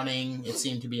him running. It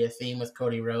seemed to be a theme with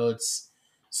Cody Rhodes.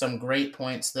 Some great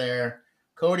points there.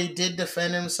 Cody did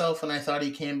defend himself, and I thought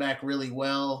he came back really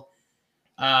well.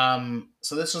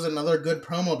 So this was another good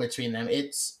promo between them.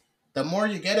 It's the more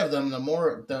you get of them,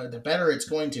 the better it's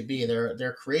going to be.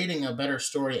 They're creating a better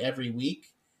story every week.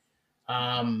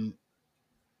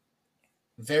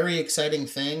 Very exciting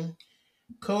thing.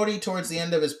 Cody, towards the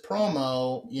end of his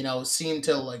promo, seemed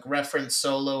to reference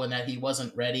Solo and that he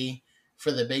wasn't ready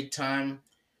for the big time.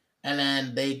 And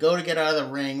then they go to get out of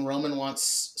the ring. Roman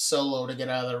wants Solo to get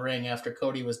out of the ring after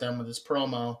Cody was done with his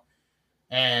promo.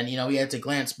 And, he had to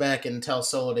glance back and tell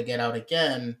Solo to get out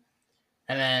again.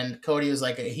 And then Cody was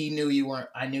like, I knew you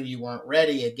weren't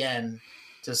ready again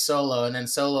to Solo. And then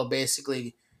Solo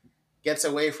basically gets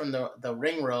away from the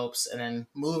ring ropes and then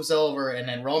moves over. And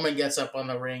then Roman gets up on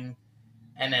the ring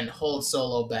and then holds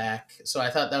Solo back. So I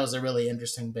thought that was a really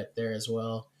interesting bit there as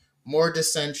well. more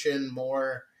dissension,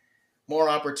 more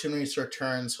opportunities for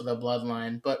turns for the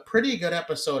bloodline. But pretty good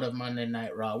episode of Monday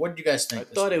Night Raw. What did you guys I think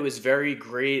this thought it week? was very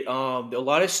great. A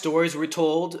lot of stories were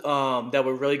told that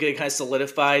were really good, kind of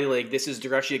solidified. Like this is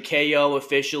direction of KO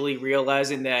officially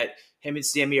realizing that him and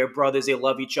Sammy are brothers. They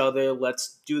love each other.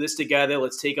 Let's do this together.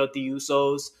 Let's take out the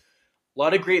Usos. A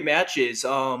lot of great matches.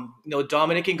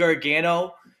 Dominic and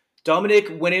Gargano. Dominic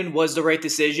winning was the right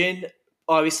decision.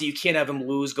 Obviously, you can't have him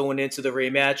lose going into the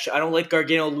rematch. I don't like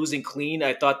Gargano losing clean.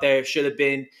 I thought there should have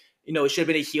been, it should have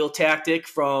been a heel tactic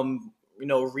from,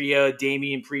 Rhea,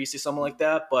 Damian Priest, or something like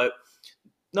that. But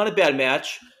not a bad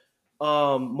match.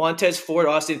 Montez Ford,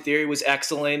 Austin Theory was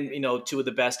excellent. Two of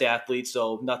the best athletes,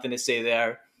 so nothing to say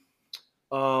there.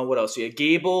 What else? Yeah,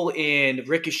 Gable and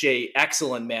Ricochet,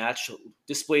 excellent match.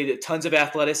 Displayed tons of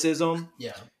athleticism.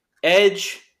 Yeah.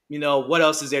 Edge, what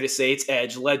else is there to say? It's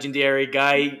Edge, legendary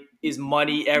guy. Is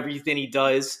money everything he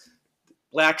does?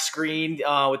 Black screen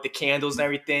with the candles and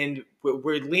everything.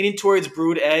 We're leaning towards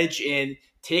Brood Edge and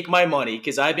take my money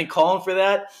because I've been calling for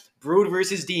that. Brood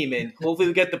versus Demon. Hopefully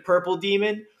we get the purple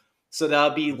Demon, so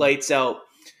that'll be lights out.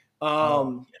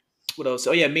 What else?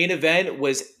 Oh yeah, main event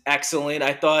was excellent.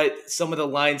 I thought some of the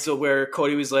lines where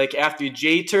Cody was like, after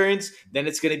Jay turns, then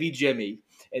it's gonna be Jimmy,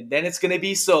 and then it's gonna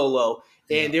be Solo,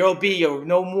 and there'll be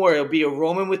no more. It'll be a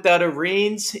Roman without a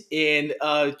Reigns and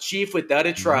a Chief without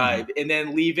a tribe, and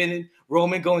then leaving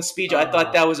Roman going speech. I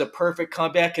thought that was a perfect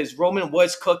comeback because Roman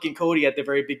was cooking Cody at the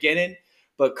very beginning,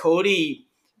 but Cody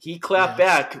he clapped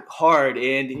back hard,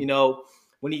 and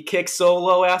when he kicked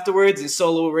Solo afterwards, and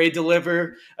Solo ready to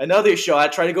deliver another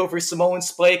shot, try to go for Samoan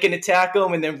Spike and attack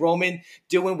him, and then Roman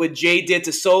doing what Jay did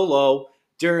to Solo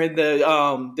during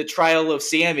the trial of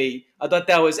Sammy. I thought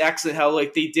that was excellent how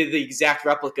they did the exact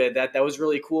replica of that. That was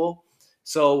really cool.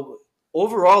 So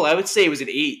overall, I would say it was an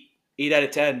 8 out of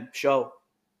 10 show.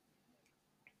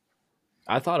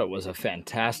 I thought it was a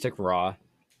fantastic Raw,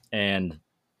 and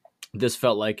this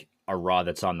felt like a Raw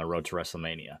that's on the road to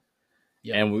WrestleMania.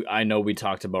 Yeah. And I know we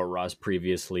talked about Raws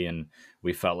previously, and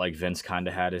we felt like Vince kind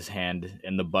of had his hand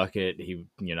in the bucket. He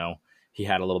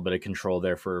had a little bit of control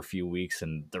there for a few weeks,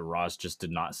 and the Raws just did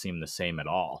not seem the same at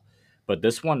all. But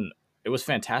this one, it was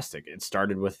fantastic. It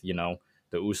started with, the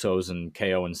Usos and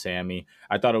KO and Sammy.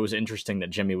 I thought it was interesting that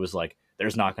Jimmy was like,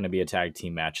 there's not going to be a tag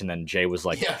team match. And then Jay was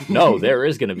like, no, there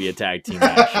is going to be a tag team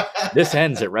match. This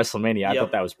ends at WrestleMania. I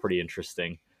thought that was pretty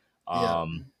interesting.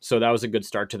 So that was a good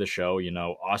start to the show.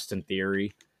 Austin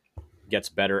Theory gets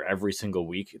better every single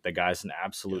week. The guy's an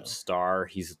absolute star.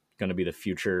 He's going to be the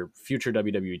future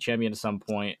WWE champion at some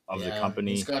point of the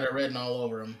company. He's got it written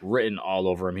all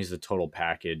over him. He's the total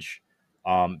package.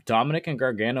 Dominic and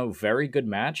Gargano, very good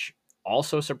match.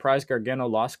 Also surprised Gargano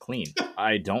lost clean.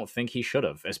 I don't think he should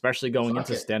have, especially going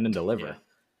into Stand and Deliver. Yeah.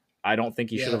 I don't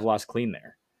think he should have lost clean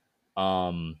there.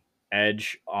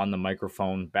 Edge on the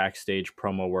microphone, backstage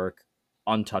promo work,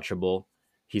 untouchable.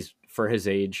 He's, for his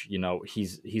age,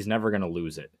 he's never going to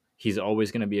lose it. He's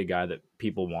always going to be a guy that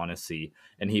people want to see,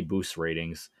 and he boosts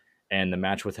ratings. And the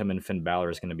match with him and Finn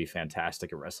Balor is going to be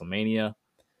fantastic at WrestleMania.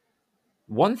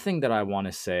 One thing that I want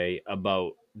to say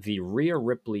about the Rhea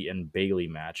Ripley and Bayley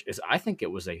match is I think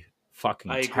it was a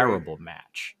fucking terrible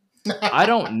match. I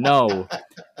don't know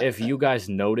if you guys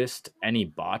noticed any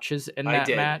botches in that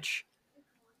match.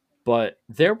 But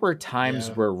there were times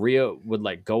where Rhea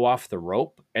would go off the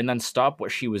rope and then stop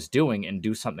what she was doing and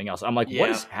do something else. I'm like, what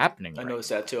is happening? I noticed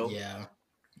that too. Yeah.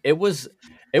 It was,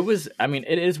 I mean,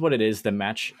 it is what it is. The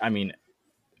match, I mean,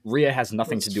 Rhea has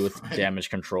nothing to do with damage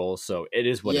control, so it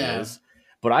is what it is.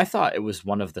 But I thought it was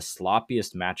one of the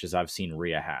sloppiest matches I've seen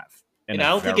Rhea have. And I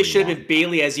don't think it should have been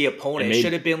Bayley as the opponent. It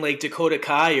should have been Dakota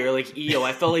Kai or Io.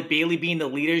 I felt like Bayley being the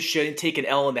leader shouldn't take an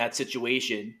L in that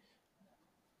situation.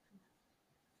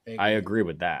 I agree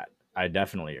with that. I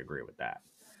definitely agree with that.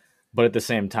 But at the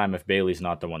same time, if Bayley's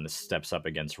not the one that steps up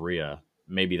against Rhea,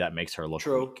 maybe that makes her look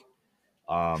weak.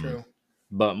 True.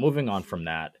 But moving on from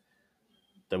that,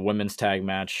 the women's tag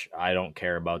match, I don't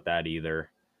care about that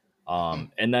either.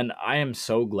 And then I am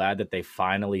so glad that they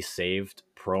finally saved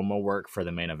promo work for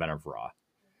the main event of Raw.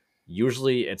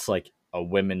 Usually it's like a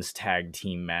women's tag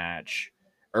team match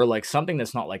or something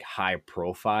that's not high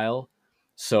profile.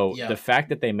 So the fact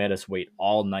that they made us wait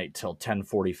all night till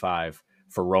 10:45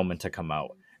 for Roman to come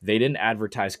out, they didn't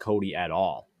advertise Cody at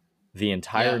all the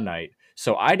entire night.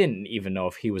 So I didn't even know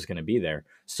if he was going to be there.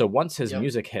 So once his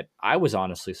music hit, I was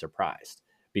honestly surprised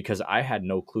because I had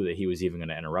no clue that he was even going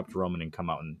to interrupt Roman and come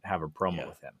out and have a promo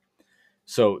with him.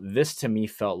 So this to me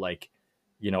felt like,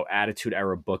 Attitude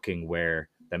Era booking where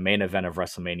the main event of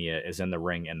WrestleMania is in the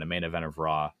ring and the main event of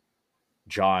Raw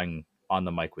jawing on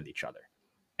the mic with each other.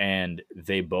 and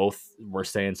they both were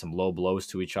saying some low blows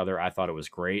to each other. I thought it was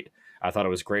great. I thought it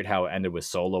was great how it ended with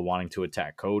Solo wanting to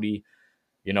attack Cody.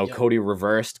 You know, Yep. Cody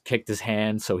reversed, kicked his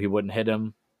hand so he wouldn't hit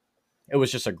him. It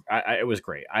was just it was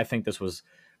great. I think this was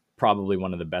probably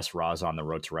one of the best Raws on the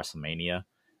road to WrestleMania,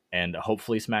 and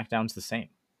hopefully SmackDown's the same.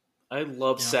 I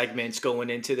love segments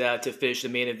going into that to finish the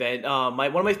main event. One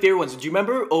of my favorite ones. Do you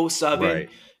remember 07? Right.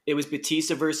 It was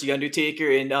Batista versus The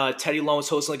Undertaker, and Teddy Long was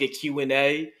hosting like a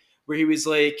Q&A where he was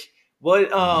like, what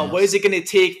is it going to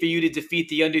take for you to defeat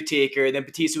The Undertaker? And then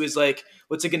Batista was like,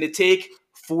 what's it going to take?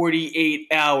 48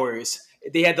 hours.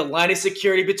 They had the line of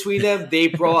security between them. They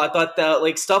brought, I thought that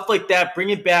like stuff like that,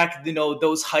 bringing back, you know,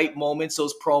 those hype moments,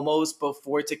 those promos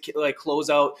before to like close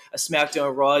out a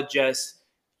SmackDown Raw, just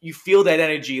you feel that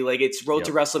energy. Like it's road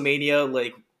to WrestleMania.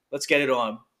 Like, let's get it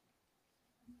on.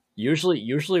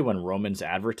 Usually when Roman's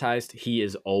advertised, he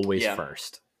is always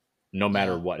first, no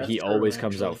matter what. He always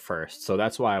comes out first. So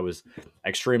that's why I was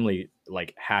extremely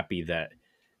like happy that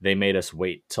they made us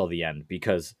wait till the end,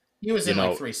 because he was in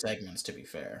like 3 segments, to be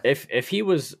fair. If he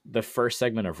was the first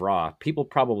segment of Raw, people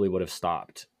probably would have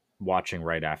stopped watching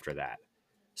right after that.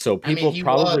 So people he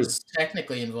probably was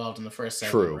technically involved in the first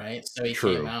segment, right? So he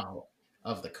came out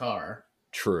of the car.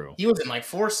 True. He was in like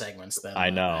 4 segments then. I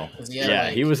know.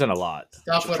 Right? He was in a lot.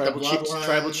 Stuff with the bloodline.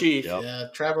 Tribal Chief. Yep. Yeah,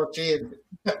 Tribal Chief.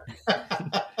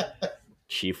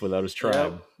 Chief without his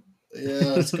tribe. Yep.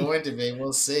 Yeah, it's going to be.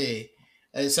 We'll see.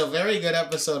 So very good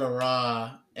episode of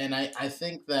Raw, and I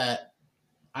think that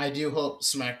I do hope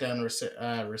SmackDown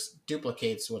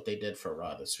duplicates what they did for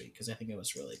Raw this week, because I think it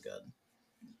was really good.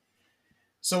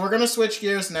 So we're going to switch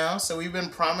gears now. So we've been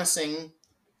promising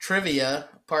Trivia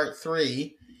Part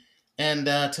 3, and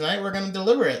tonight we're going to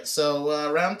deliver it.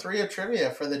 So round 3 of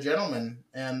Trivia for the gentlemen,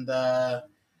 and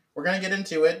we're going to get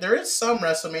into it. There is some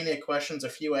WrestleMania questions, a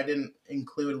few I didn't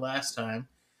include last time,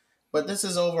 but this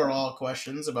is overall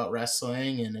questions about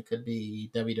wrestling, and it could be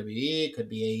WWE, it could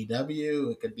be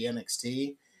AEW, it could be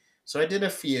NXT. So I did a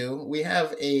few. We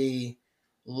have a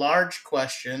large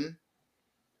question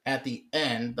at the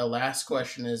end. The last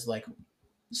question is like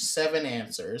 7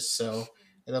 answers, so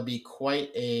it'll be quite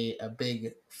a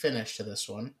big finish to this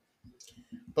one.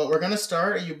 But we're going to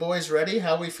start. Are you boys ready?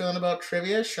 How are we feeling about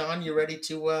trivia? Sean, you ready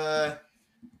to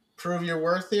prove your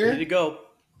worth here? Ready to go.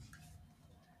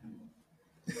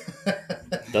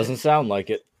 Doesn't sound like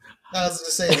it. I was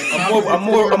going to say, I'm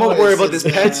more worried about this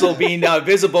pencil being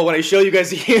visible when I show you guys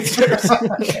the answers.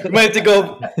 You might have to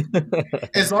go.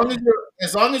 As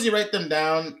long as you write them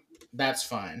down, that's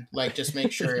fine. Like, just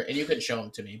make sure, and you can show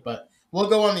them to me. But we'll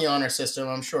go on the honor system.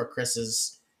 I'm sure Chris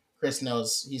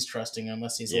knows he's trusting,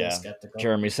 unless he's a little skeptical.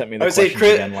 Jeremy sent me the questions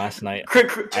again last night.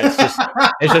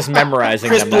 It's just memorizing.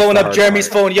 Chris them. blowing up Jeremy's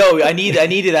phone. Yo, I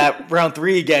needed that round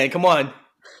 3 again. Come on,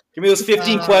 give me those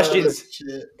 15 questions.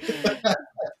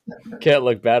 Can't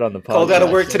look bad on the podcast. Called out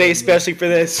of work today, especially for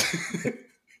this.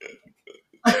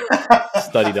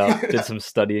 Studied up, did some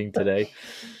studying today.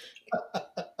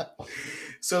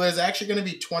 So there's actually going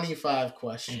to be 25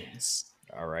 questions.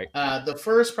 All right. The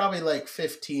first probably like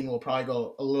 15 will probably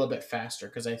go a little bit faster,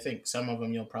 because I think some of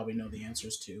them you'll probably know the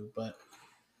answers to, but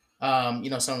some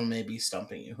of them may be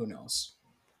stumping you. Who knows?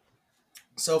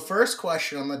 So first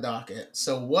question on the docket.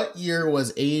 So what year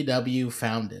was AEW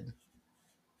founded?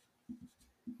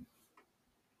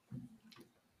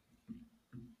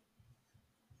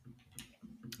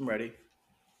 I'm ready.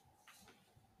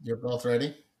 You're both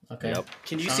ready? Okay. Yep.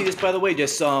 Can you see this, by the way?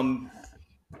 Just or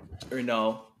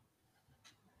no?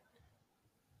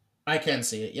 I can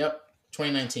see it. Yep.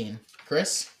 2019.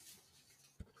 Chris?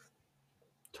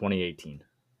 2018.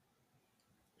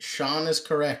 Sean is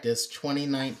correct. It's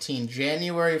 2019.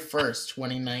 January 1st,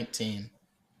 2019.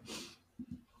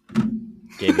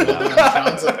 Gave it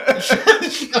up.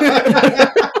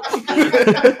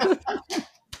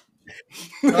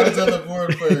 Sean's on the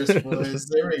board first, boys.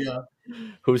 There we go.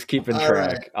 Who's keeping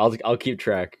track? Right. I'll keep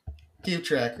track. Keep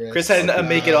track, Chris. Chris had to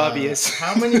make it obvious.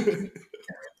 How many?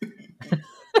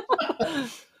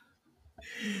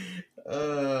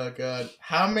 Oh God!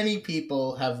 How many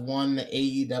people have won the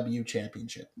AEW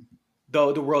championship?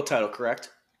 The world title, correct?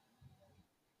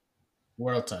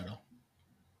 World title.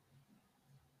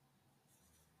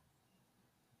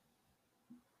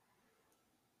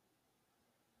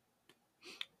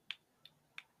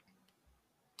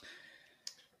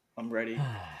 I'm ready.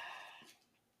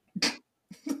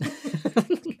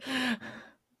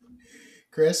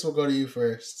 Chris, we'll go to you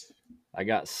first. I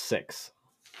got 6.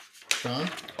 Sean?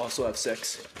 Also have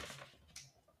 6.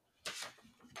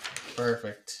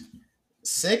 Perfect.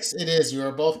 6 it is. You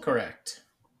are both correct.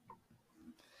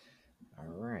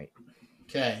 All right.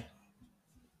 Okay.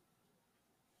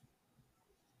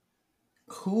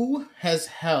 Who has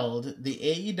held the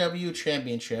AEW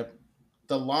championship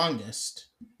the longest?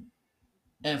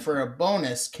 And for a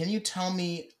bonus, can you tell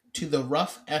me to the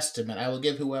rough estimate, I will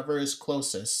give whoever is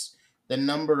closest, the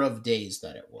number of days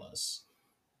that it was?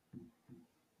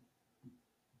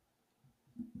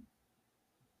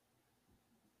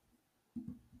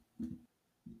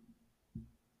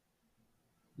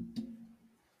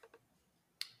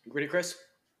 Ready, Chris?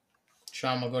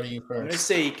 Sean, we'll go to you I'm gonna first.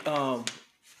 say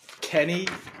Kenny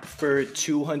for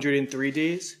 203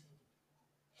 days.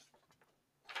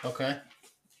 Okay.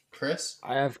 Chris?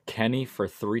 I have Kenny for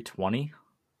 320.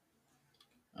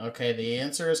 Okay, the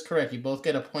answer is correct. You both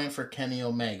get a point for Kenny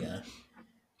Omega.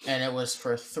 And it was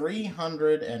for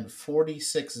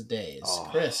 346 days. Oh.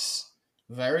 Chris,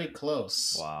 very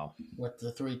close. Wow. With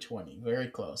the 320. Very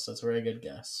close. That's a very good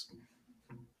guess.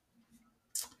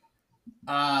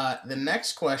 The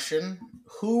next question,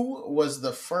 who was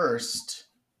the first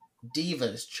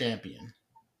Divas champion?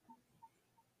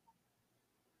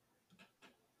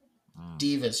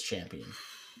 Divas champion.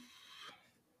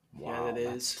 Wow, Yeah, that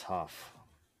that's is tough.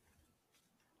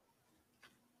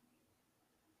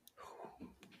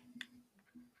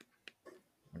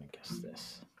 I'm gonna guess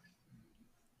this.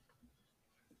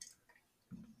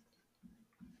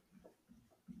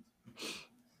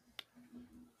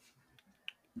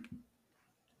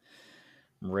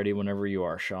 I'm ready whenever you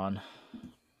are, Sean.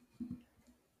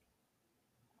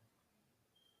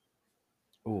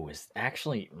 Ooh, it's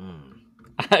actually.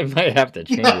 I might have to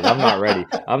change it. I'm not ready.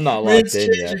 I'm not locked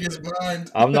in yet. His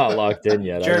mind. I'm not locked in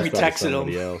yet. Jeremy I just texted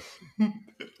somebody him. else.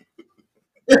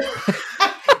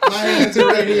 My answer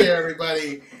right here,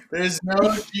 everybody. There's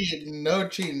no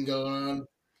cheating going on.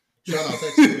 Sean, I'll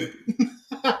text you.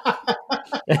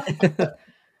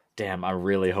 Damn, I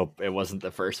really hope it wasn't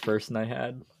the first person I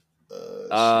had.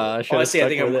 Honestly, I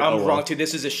think I'm wrong too.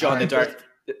 This is a shot in the Right, dark.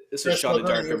 This is a shot in the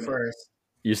dark for me. First.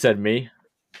 You said me?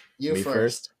 You me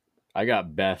first. I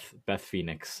got Beth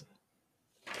Phoenix.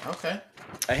 Okay.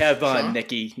 I have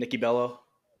Nikki Bella.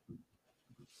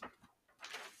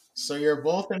 So you're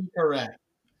both incorrect.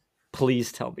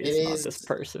 Please tell me it's not this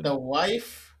person. The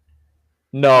wife.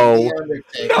 No. No,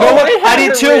 I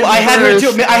did too. I had her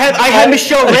too. I had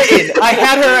Michelle written. I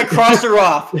had her. I crossed her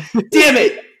off. Damn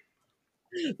it.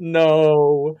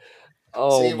 No.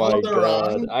 Oh my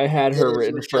god! I had her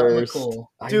written first.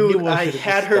 Dude, I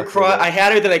had her. I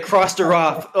had her. Then I crossed her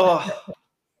off. Oh,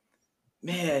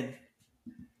 man.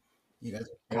 You guys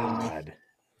are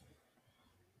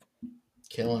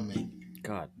killing me.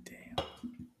 God damn.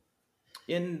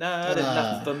 You're not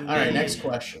enough for me. All right, next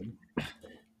question.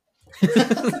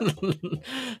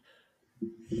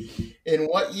 In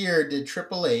what year did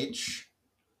Triple H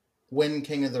win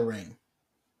King of the Ring?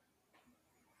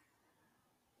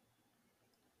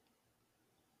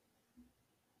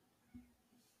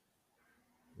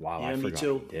 Wow, I forgot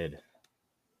he did.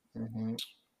 Mm-hmm.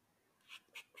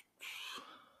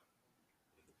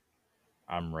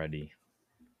 I'm ready.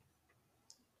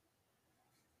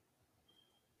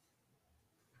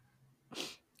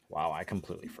 Wow, I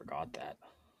completely forgot that.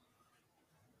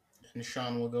 And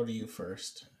Sean, we'll go to you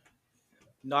first.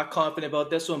 Not confident about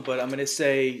this one, but I'm gonna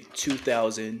say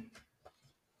 2000.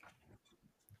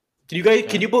 Can you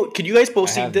guys both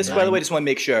see this? By the way, just want to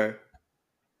make sure.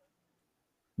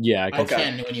 Yeah, I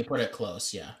can when you put it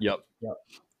close. Yeah. Yep.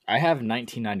 I have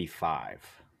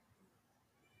 1995.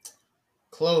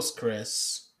 Close,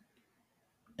 Chris.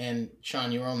 And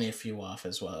Sean, you were only a few off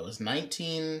as well. It was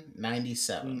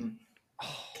 1997.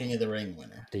 King of the Ring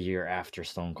winner. The year after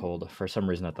Stone Cold. For some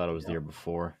reason, I thought it was the year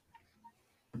before.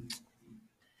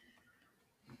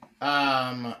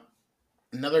 Another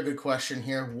good question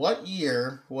here. What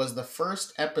year was the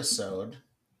first episode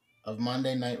of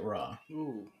Monday Night Raw?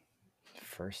 Ooh.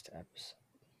 First episode.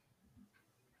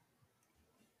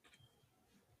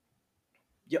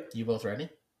 Yep. You both ready?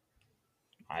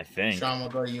 I think. Sean, we'll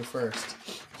go to you first.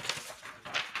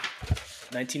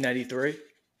 1993.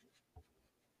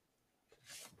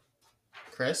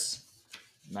 Chris?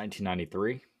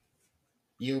 1993.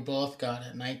 You both got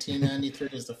it. 1993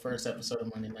 is the first episode of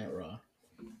Monday Night Raw.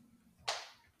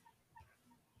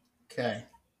 Okay.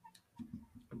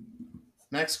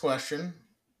 Next question.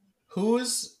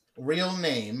 Whose real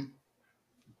name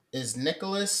is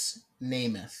Nicholas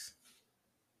Namath?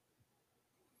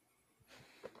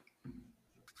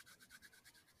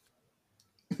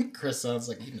 Chris sounds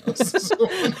like he knows this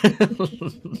one.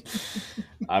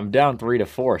 I'm down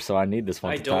 3-4, so I need this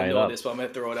one to tie it up. I don't know this, but I'm going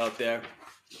to throw it out there.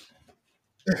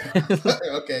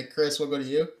 Okay, Chris, we'll go to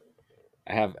you.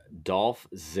 I have Dolph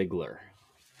Ziggler.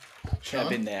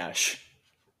 Kevin Nash.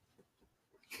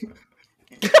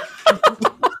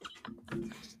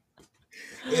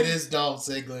 It is Dolph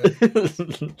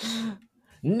Ziggler.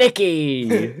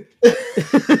 Nikki.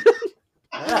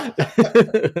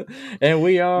 And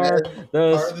we are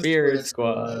the Spirit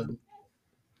Squad.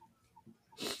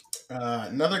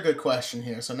 Another good question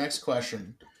here. So next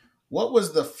question. What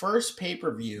was the first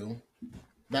pay-per-view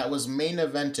that was main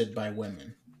evented by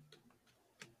women?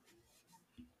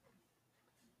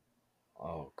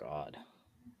 Oh, God.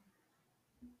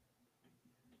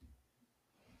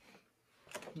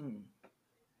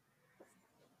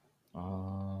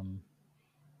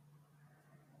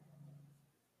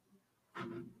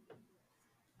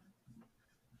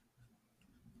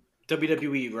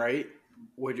 WWE, right?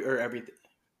 Or everything.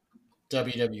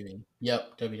 WWE.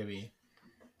 Yep, WWE.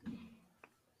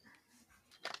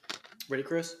 Ready,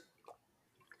 Chris?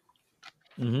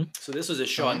 Mm-hmm. So this was a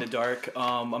shot in the dark.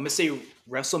 I'm gonna say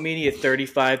WrestleMania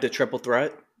 35, the Triple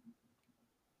Threat.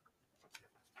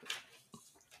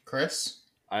 Chris?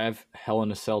 I have Hell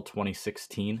in a Cell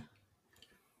 2016.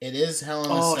 It is Hell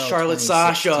in a Cell Charlotte 2016.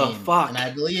 Sasha. Fuck. And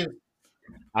I believe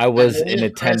I was in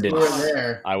Chris, attendance. you were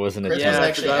there. I was in Chris attendance. was Yeah, I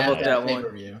actually forgot at about that one.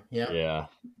 pay-per-view. Yeah. Yeah.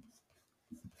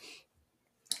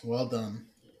 Well done.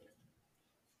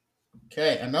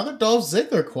 Okay, another Dolph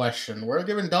Ziggler question. We're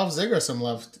giving Dolph Ziggler some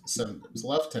love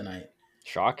tonight.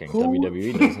 Shocking. Who-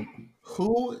 WWE doesn't.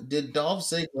 Who did Dolph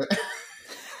Ziggler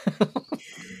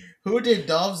Who did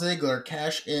Dolph Ziggler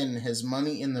cash in his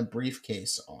Money in the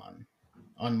Briefcase on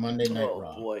Monday Night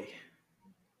Raw? Oh boy.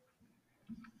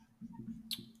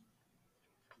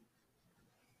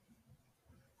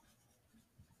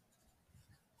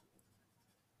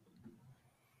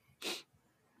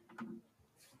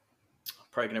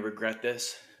 Probably gonna regret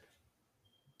this.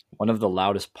 One of the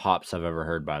loudest pops I've ever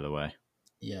heard, by the way.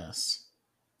 Yes.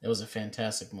 It was a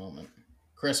fantastic moment.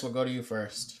 Chris, we'll go to you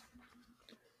first.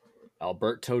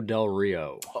 Alberto Del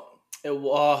Rio. It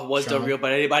was Sean? Del Rio,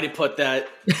 but I didn't put that.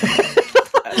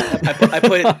 I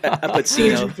put Who did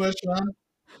Cena. you put, Sean?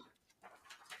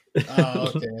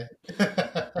 Oh, okay.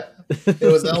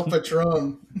 It was El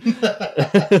Patron.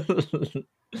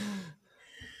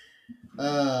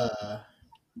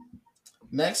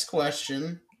 Next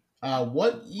question.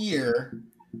 What year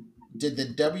did the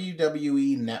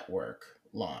WWE Network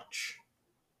launch?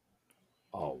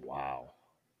 Oh, wow.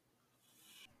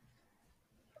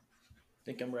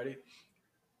 Think I'm ready.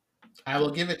 I will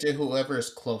give it to whoever is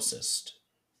closest.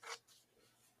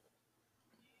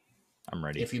 I'm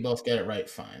ready. If you both get it right,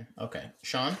 fine. Okay.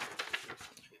 Sean?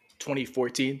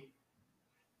 2014.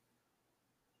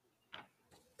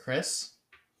 Chris?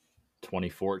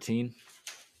 2014.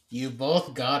 You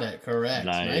both got it correct.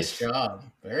 Nice Nice. job.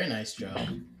 Very nice job.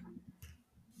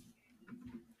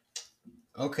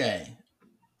 Okay.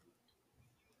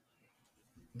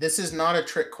 This is not a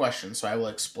trick question, so I will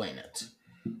explain it.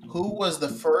 Who was the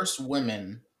first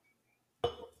woman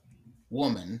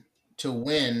to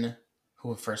win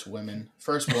first woman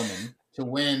to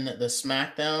win the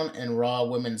SmackDown and Raw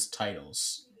women's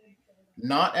titles?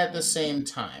 Not at the same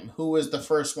time. Who was the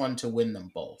first one to win them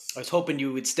both? I was hoping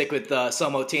you would stick with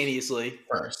simultaneously.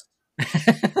 First.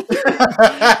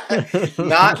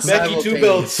 Not Becky, 2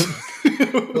 belts.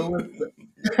 Who was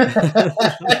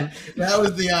that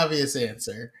was the obvious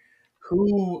answer.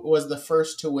 Who was the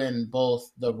first to win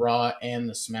both the Raw and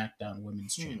the SmackDown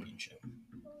Women's Championship?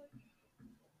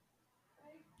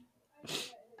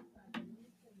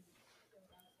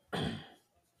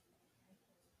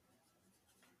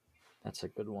 That's a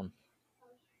good one.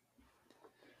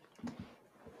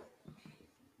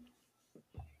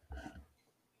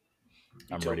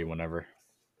 I'm ready whenever.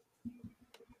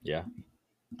 Yeah.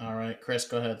 All right, Chris,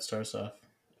 go ahead. Start us off.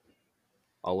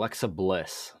 Alexa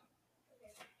Bliss.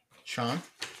 Sean?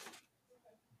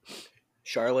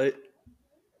 Charlotte.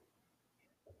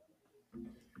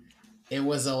 It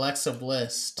was Alexa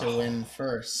Bliss to win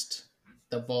first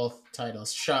the both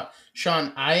titles.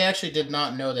 Sean, I actually did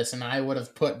not know this, and I would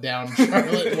have put down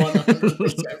Charlotte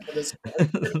 100% for this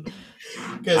question.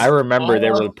 I remember they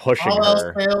were pushing all else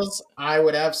her. Fails, I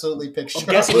would absolutely pick Charlotte.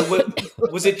 I'm guessing,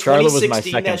 was it Charlotte was my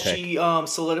 2016 second that she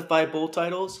solidified both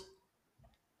titles?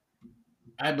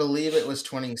 I believe it was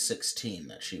 2016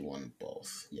 that she won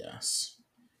both. Yes.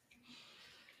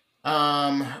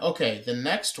 Okay, the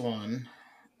next one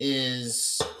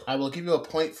is I will give you a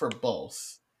point for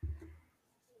both.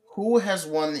 Who has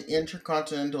won the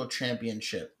Intercontinental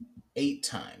Championship 8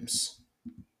 times?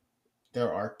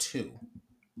 There are 2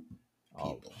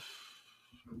 people.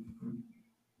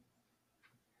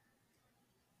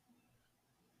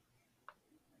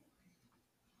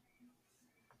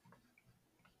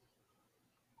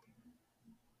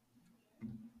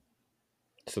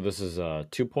 So this is a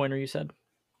 2-pointer, you said?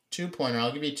 2-pointer.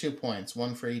 I'll give you 2 points.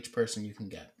 One for each person you can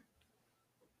get.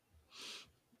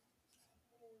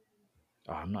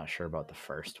 Oh, I'm not sure about the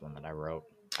first one that I wrote.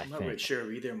 I'm not really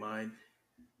sure either. Mine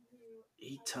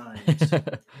 8 times. think.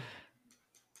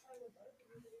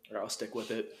 Or I'll stick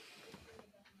with it.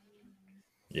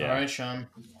 All right, Sean.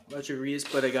 I'm not sure Reese,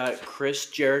 but I got Chris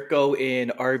Jericho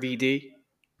in RVD.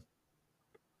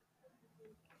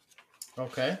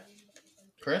 Okay.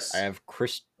 Chris? I have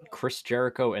Chris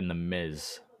Jericho and The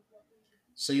Miz.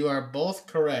 So you are both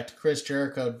correct. Chris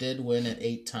Jericho did win it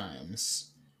 8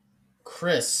 times.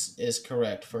 Chris is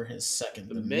correct for his second.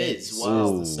 The Miz,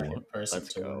 wow. Is the second person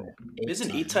Let's to go. win it. Miz an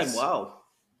 8-time, wow.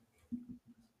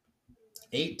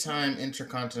 8-time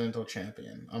Intercontinental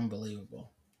Champion.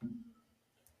 Unbelievable.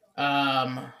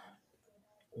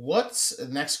 What's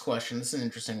next question? This is an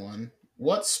interesting one.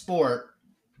 What sport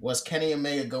was Kenny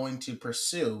Omega going to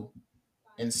pursue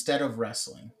instead of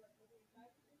wrestling?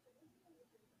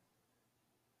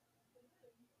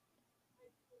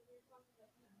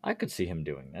 I could see him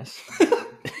doing this.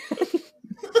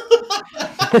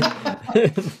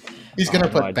 He's gonna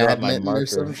put badminton or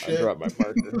some I shit. dropped my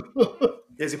marker.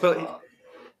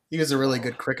 He was a really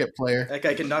good cricket player. That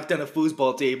guy can knock down a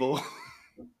foosball table.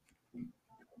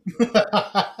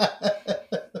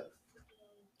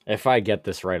 If I get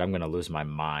this right, I'm gonna lose my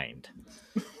mind.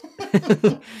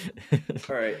 All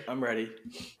right, I'm ready.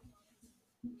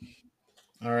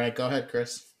 All right, go ahead,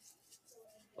 Chris.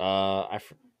 I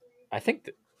think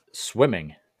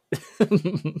swimming.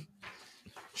 Sean?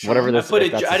 Whatever this.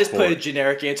 I just put a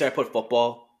generic answer. I put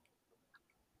football.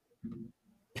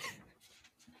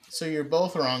 So you're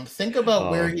both wrong. Think about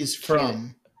where he's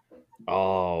from.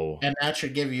 Oh. And that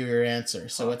should give you your answer.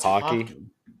 So it's hockey.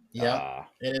 Yeah,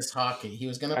 it is hockey. He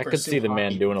was going to pursue I could see the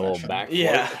man doing a little backflip.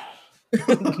 Yeah.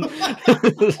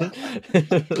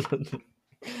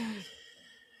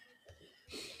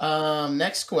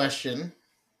 Next question.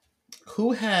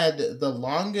 Who had the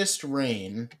longest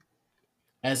reign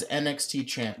as NXT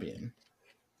champion?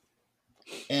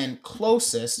 And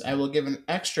closest, I will give an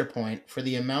extra point for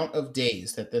the amount of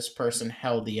days that this person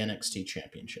held the NXT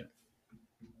championship.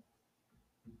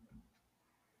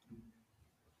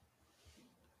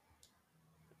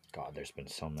 God, there's been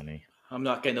so many. I'm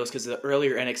not getting those because the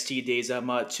earlier NXT days I'm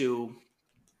not too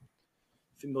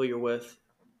familiar with.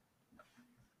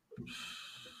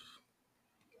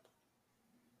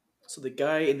 So the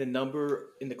guy in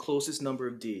the closest number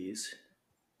of days.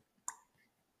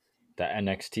 The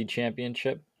NXT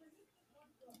championship?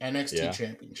 NXT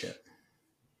championship.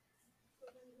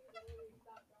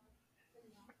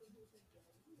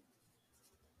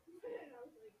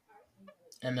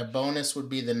 And the bonus would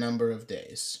be the number of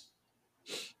days.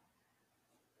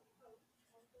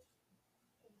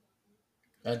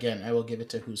 Again, I will give it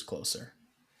to who's closer.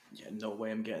 Yeah, no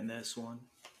way I'm getting this one.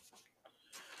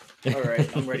 All right,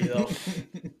 I'm ready though.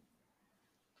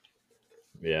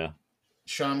 Yeah.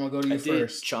 Sean, we'll go to you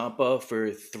first. Ciampa for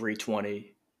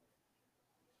 320.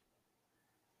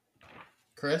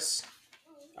 Chris?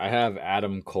 I have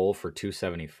Adam Cole for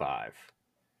 275.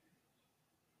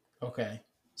 Okay.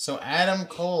 So Adam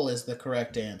Cole is the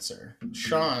correct answer.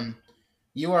 Sean,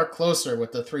 you are closer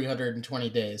with the 320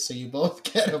 days, so you both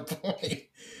get a point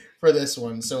for this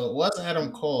one. So it was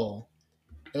Adam Cole.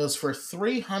 It was for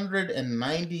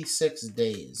 396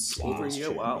 days. Wow. Over a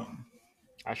year, wow.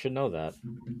 I should know that.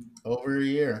 Over a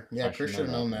year. Yeah, Chris should have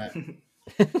known that.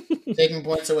 Taking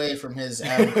points away from his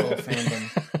Adam Cole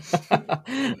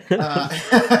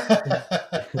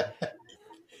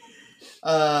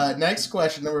fandom. Next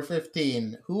question, number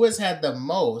 15. Who has had the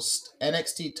most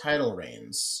NXT title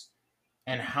reigns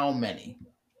and how many?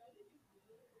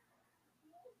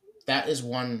 That is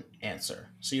one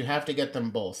answer. So you have to get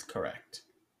them both correct.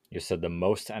 You said the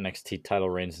most NXT title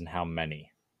reigns and how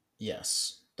many?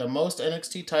 Yes. The most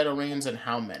NXT title reigns and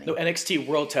how many? No, NXT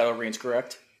World title reigns,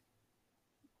 correct?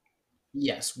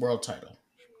 Yes, world title.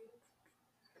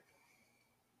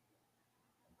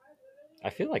 I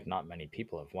feel like not many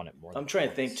people have won it more than I'm trying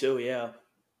once. to think too, yeah.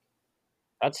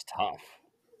 That's tough.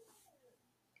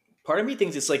 Part of me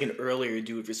thinks it's like an earlier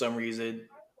dude for some reason,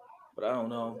 but I don't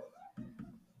know.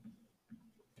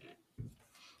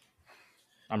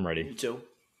 I'm ready. Me too.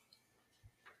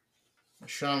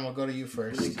 Sean, we'll go to you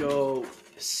first. We go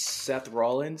Seth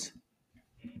Rollins.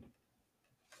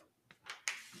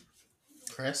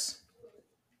 Chris?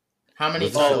 How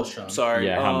many titles, Sean? Sorry.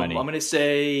 Yeah, how many? I'm going to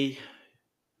say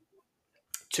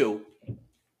 2.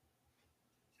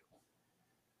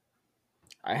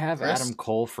 I have Chris? Adam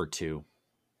Cole for 2.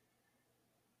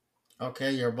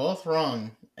 Okay, you're both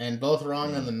wrong, and both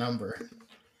wrong on the number.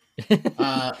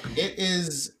 It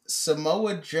is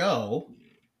Samoa Joe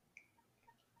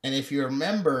And if you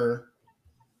remember,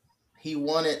 he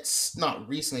won it not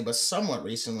recently, but somewhat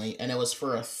recently, and it was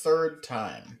for a third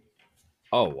time.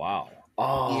 Oh, wow.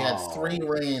 He had 3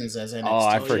 reigns as NXT. Oh,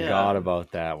 I Oh, forgot yeah.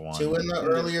 about that one. 2 in the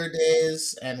earlier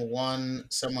days and 1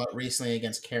 somewhat recently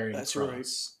against Karrion That's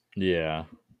Kross. Yeah.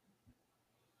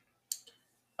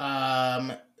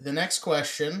 The next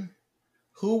question: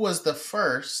 who was the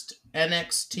first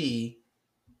NXT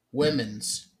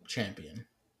Women's Champion?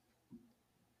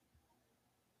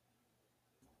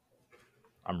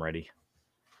 I'm ready.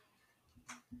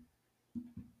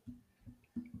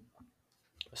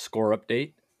 Score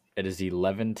update. It is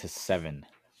 11-7.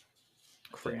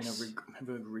 Chris. I'm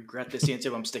gonna regret this answer,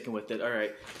 but I'm sticking with it. All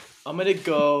right, I'm gonna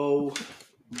go.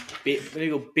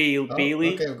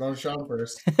 Bailey. Okay, we're going Sean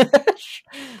first.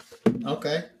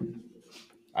 Okay,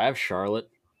 I have Charlotte.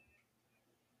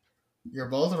 you're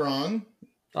both wrong.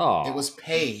 Oh. It was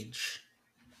Paige.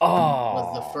 Oh.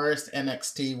 Was the first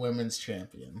NXT Women's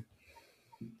Champion.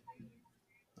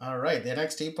 All right, the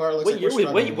NXT part looks What like year? we're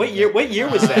struggling What a year? bit. What year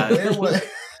was that? Where was-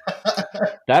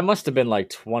 That must have been like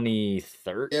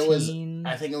 2013. It was.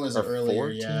 I think it was or earlier.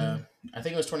 14? Yeah, I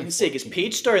think it was I'm 2014. gonna say because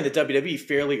Paige started in the WWE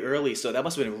fairly early, so that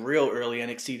must have been real early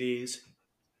NXT days.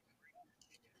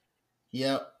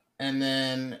 Yep. And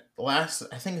then I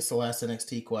think it's the last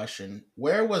NXT question.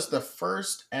 Where was the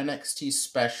first NXT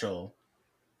special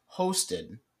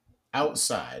hosted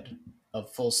outside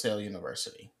of Full Sail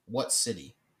University? What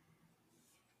city?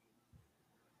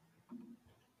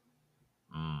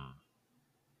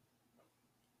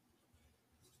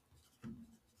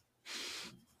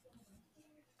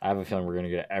 I have a feeling we're going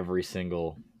to get every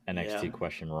single NXT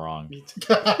question wrong.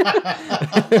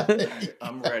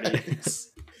 I'm ready.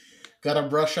 Gotta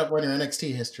brush up on your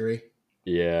NXT history.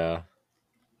 Yeah.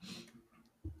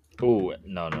 Ooh,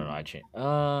 no, I changed.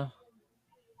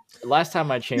 Last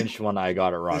time I changed one, I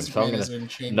got it wrong. This So I'm man gonna. has been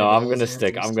changing No, all I'm his gonna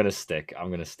stick. answers. I'm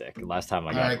gonna stick. Last time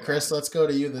I got it. All right, Chris, let's go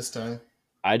to you this time.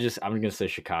 I'm gonna say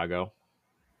Chicago.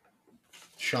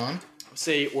 Sean?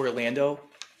 Say Orlando.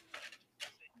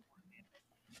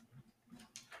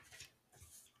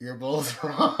 You're both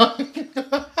wrong.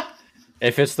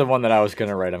 If it's the one that I was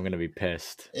gonna write, I'm gonna be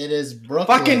pissed. It is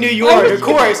Brooklyn. Fucking New York, of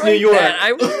course, New York.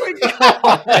 I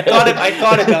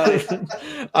thought about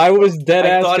it. I was dead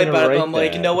ass. I thought gonna about it, write but I'm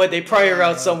like, that. you know what? They probably are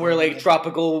out somewhere like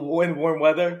tropical, warm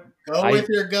weather. Go with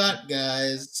your gut,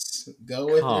 guys. Go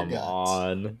with your gut. Come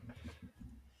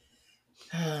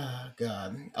on.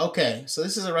 God. Okay, so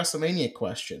this is a WrestleMania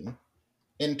question.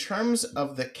 In terms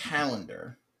of the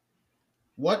calendar,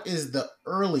 what is the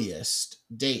earliest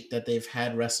date that they've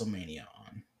had WrestleMania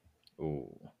on?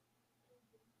 Ooh.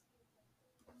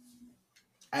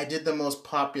 I did the most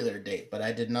popular date, but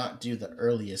I did not do the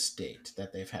earliest date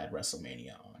that they've had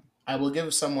WrestleMania on. I will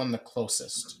give someone the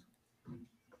closest.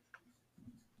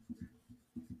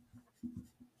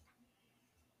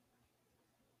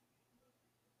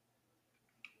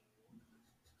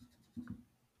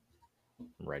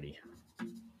 Ready.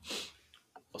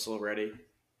 Also ready.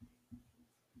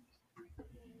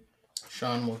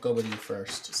 Sean, we'll go with you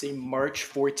first. Say March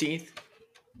 14th.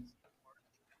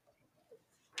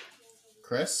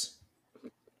 Chris?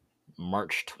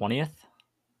 March 20th.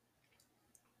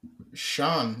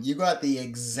 Sean, you got the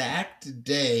exact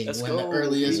day Let's when go. the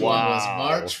earliest one was Wow.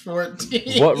 March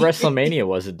 14th. What WrestleMania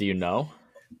was it? Do you know?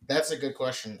 That's a good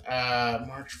question.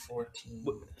 March 14th.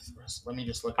 Let me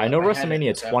just look. I know up. had it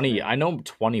WrestleMania this 20. afternoon. I know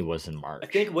 20 was in March. I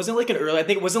think it wasn't like an early. I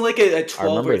think it wasn't like a 12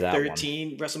 or remember that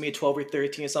 13. WrestleMania 12 or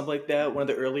 13 or something like that. One of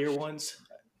the earlier ones.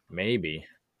 Maybe.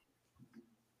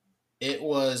 It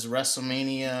was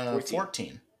WrestleMania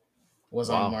 14. Was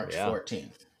Wow, on March yeah.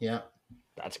 14th. Yeah.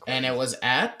 That's crazy. And it was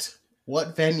at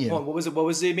what venue? Hold on, what was it? What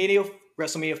was the Mania?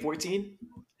 WrestleMania 14?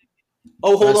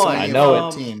 Oh, hold on. I know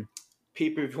it. 14.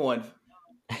 Pay-per-view one.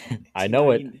 I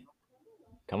know it.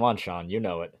 Come on, Sean. You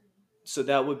know it. So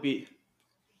that would be.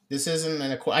 This isn't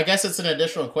I guess it's an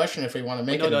additional question if we want to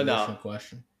make it an additional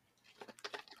question.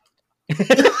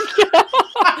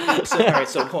 So, all right,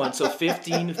 so hold on. So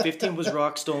 15 was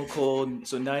Rock Stone Cold.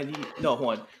 So 90. No,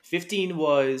 hold on. 15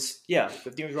 was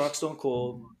 15 was Rock Stone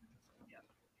Cold.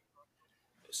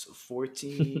 So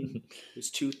 14 was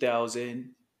 2000,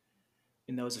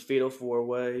 and that was a Fatal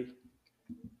 4-Way.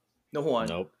 No, hold on.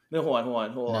 Nope. No, hold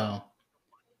on. No.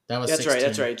 That was That's 16. right.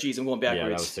 That's right. Jeez, I'm going backwards. Yeah,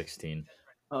 that was 16.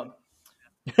 Hold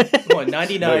on,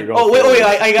 99. No, Oh, wait,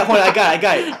 I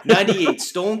got it. 98,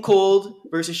 Stone Cold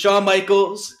versus Shawn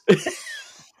Michaels.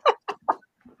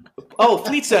 Oh,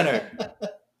 Fleet Center.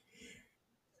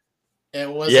 It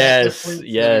was Yes, at the Fleet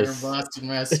yes. Center in Boston,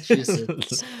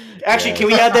 Massachusetts. Actually, Yeah. can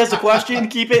we add that as a question?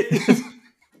 Keep it.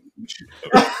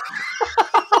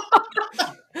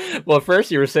 Well,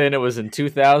 first you were saying it was in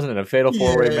 2000 in a fatal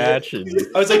four-way match. And...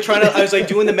 I was like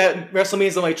doing the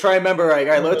WrestleManias. I'm like, try to remember. Like,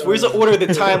 all right, where's the order of the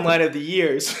timeline of the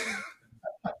years?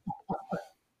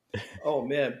 Oh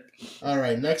man. All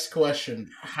right, next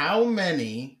question. How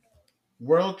many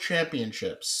world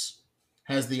championships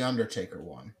has The Undertaker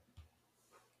won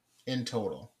in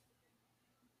total?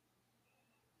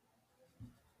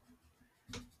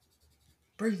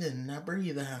 Breathe in, now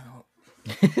breathe out.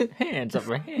 Hands up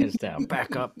or hands down.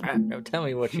 Back up. Tell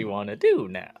me what you want to do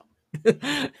now.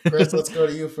 Chris, let's go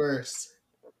to you first.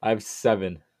 I have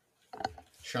 7.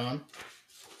 Sean?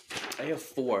 I have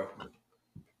 4.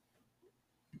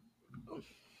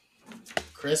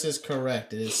 Chris is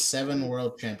correct. It is 7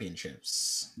 world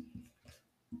championships.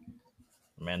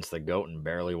 Man's the GOAT and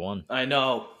barely won. I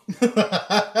know.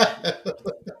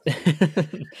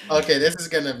 Okay, this is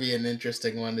going to be an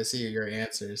interesting one to see your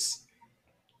answers.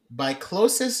 By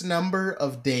closest number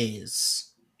of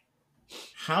days,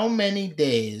 how many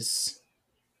days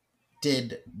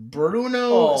did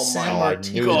Bruno Sammartino I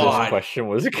knew this question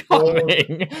was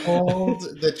coming. hold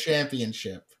the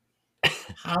championship?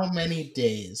 How many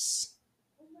days?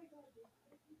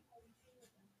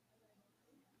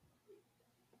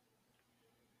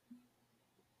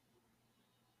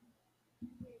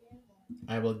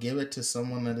 I will give it to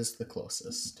someone that is the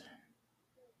closest.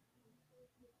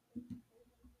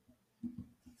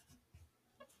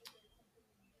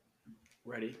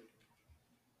 Ready?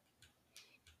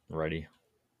 Ready.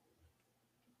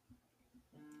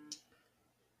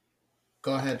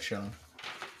 Go ahead, Sean.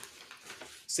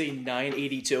 Say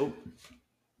 982.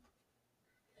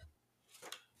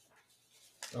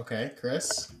 Okay,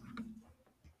 Chris?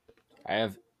 I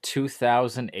have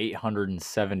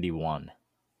 2,871.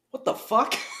 What the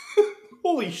fuck?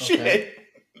 Holy shit.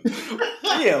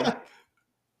 Damn.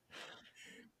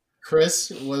 Chris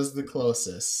was the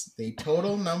closest. The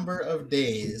total number of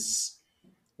days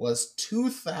was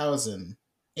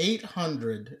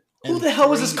 2,800. Who the hell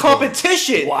was his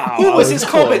competition? Wow, Who was his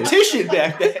competition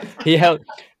back then? He held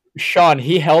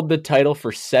the title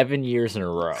for 7 years in a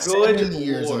row. 7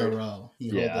 years in a row. He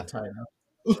held the title.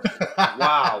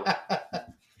 Wow.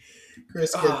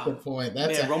 Chris gets the point.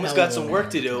 That's man, Roman's got some work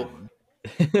to do.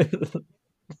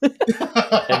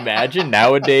 Imagine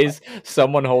nowadays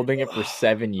someone holding it for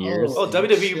 7 years. Oh,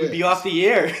 WWE would be off the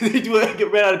air. They'd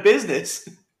get ran out of business.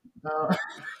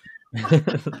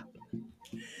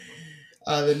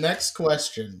 The next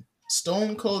question.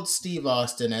 Stone Cold Steve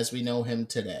Austin, as we know him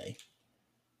today,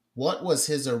 what was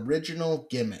his original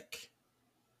gimmick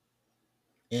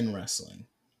in wrestling?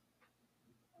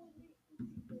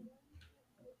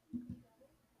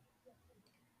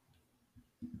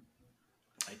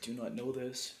 I do not know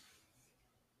this.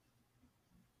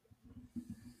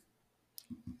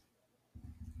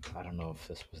 I don't know if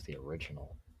this was the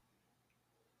original.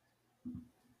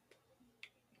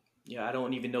 Yeah, I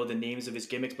don't even know the names of his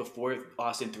gimmicks before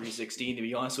Austin 316, to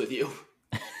be honest with you.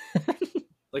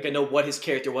 Like, I know what his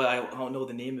character was. I don't know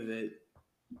the name of it.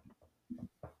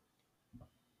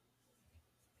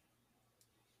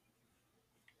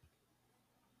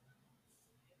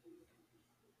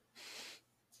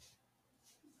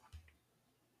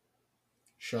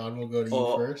 Sean, we'll go to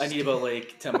you first. I need about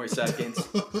 10 more seconds.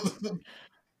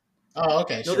 Oh,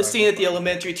 okay. You know the scene that the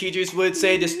elementary teachers would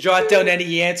say, just jot down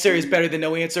any answer is better than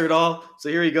no answer at all? So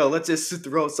here we go. Let's just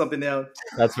throw something down.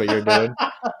 That's what you're doing.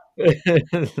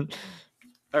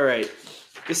 All right.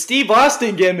 The Steve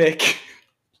Austin gimmick.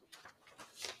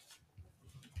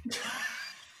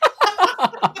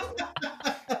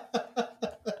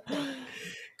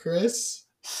 Chris?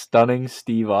 Stunning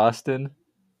Steve Austin?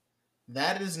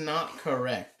 That is not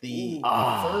correct. The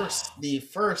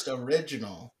first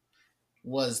original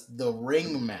was the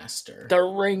Ringmaster. The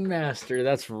Ringmaster,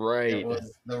 that's right. It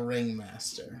was the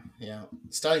Ringmaster. Yeah.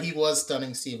 He was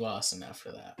Stunning Steve Austin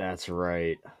after that. That's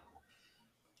right.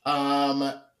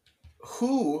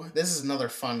 This is another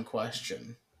fun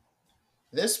question.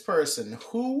 This person,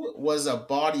 who was a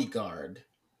bodyguard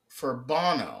for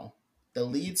Bono, the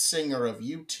lead singer of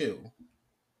U2,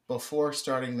 before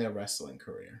starting their wrestling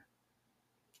career?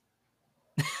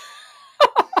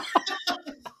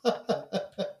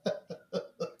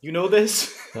 You know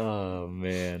this? Oh,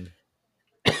 man.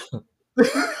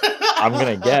 I'm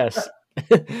going to guess.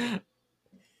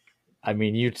 I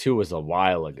mean, U2 was a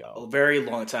while ago. A very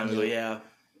long time ago, yeah.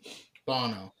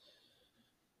 Bono.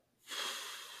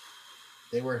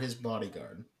 They were his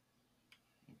bodyguard.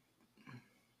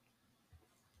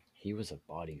 He was a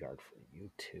bodyguard for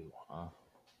U2, huh?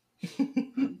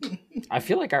 I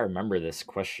feel like I remember this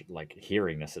question,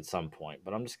 hearing this at some point,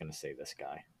 but I'm just going to say this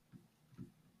guy.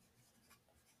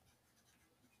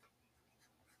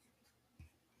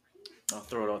 I'll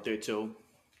throw it out there too.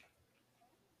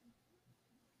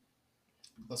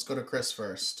 Let's go to Chris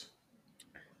first.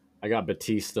 I got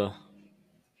Batista.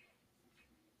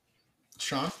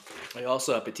 Sean? I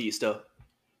also have Batista.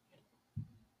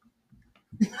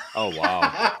 Oh,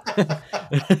 wow.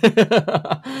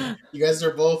 You guys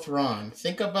are both wrong.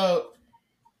 Think about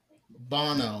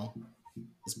Bono's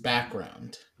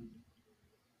background.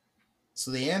 So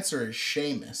the answer is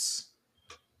Sheamus.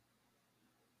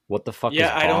 What the fuck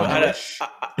Yeah, is I Bono?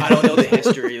 I don't know the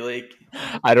history. Like,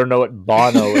 I don't know what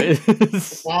Bono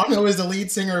is. Bono is the lead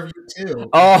singer of U2.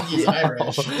 Oh, He's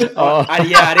Irish. Oh. I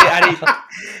didn't.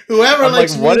 Whoever I'm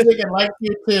likes like, what music and likes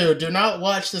U2, do not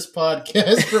watch this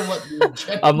podcast for what you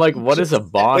I'm like, what is a just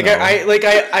said. Bono?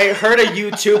 I heard of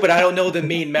U2, but I don't know the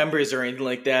main members or anything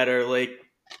like that, or like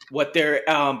what their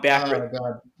background. Oh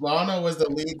god, Bono was the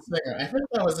lead singer. I think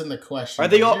that was in the question. Are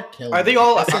they guys. all? You're killing Are they me.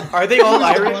 all? I said, Are they all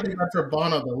who's the Irish? bodyguard for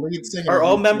Bono, the lead singer? Are of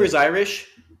all U2? members Irish?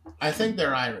 I think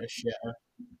they're Irish. Yeah,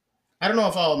 I don't know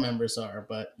if all members are,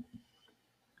 but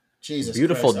Jesus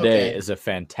Beautiful Christ. Day Okay. is a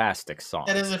fantastic song.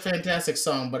 That is a fantastic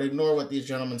song, but ignore what these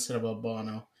gentlemen said about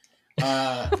Bono.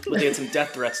 But they had some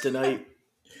death threats tonight.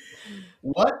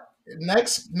 What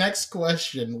next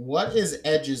question? What is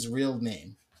Edge's real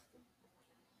name?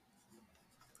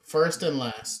 First and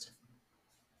last.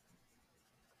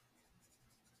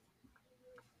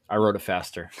 I wrote it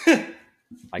faster.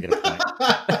 I get a point.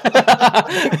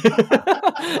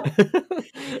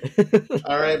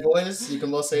 All right, boys. You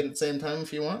can both say it at the same time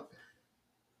if you want.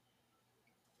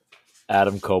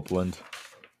 Adam Copeland.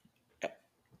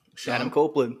 Sean? Adam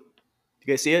Copeland. You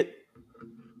guys see it?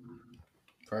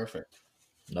 Perfect.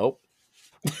 Nope.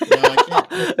 No, I can't.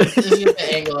 This is just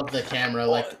the angle of the camera,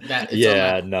 like that.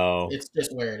 It's no. It's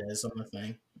just where it is on the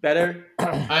thing. Better?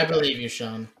 I believe you,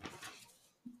 Sean.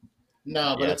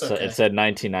 No, but it's okay. It said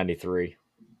 1993.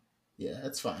 Yeah,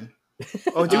 it's fine.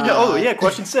 Oh, dude. Yeah.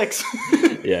 Question 6.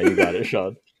 Yeah, you got it,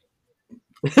 Sean.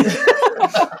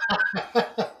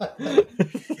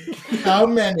 How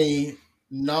many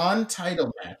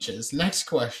non-title matches? Next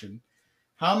question.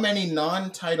 How many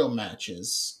non-title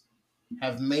matches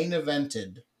have main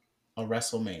evented a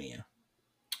WrestleMania?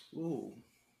 Ooh.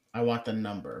 I want the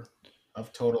number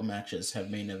of total matches have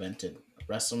main evented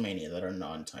WrestleMania that are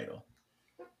non-title.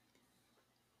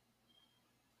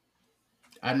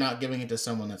 I'm not giving it to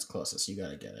someone that's closest. You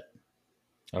got to get it.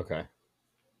 Okay.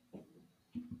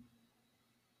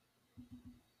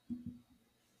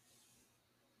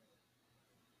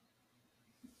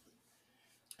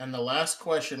 And the last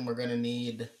question, we're going to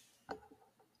need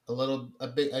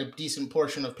a decent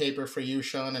portion of paper for you,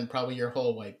 Sean, and probably your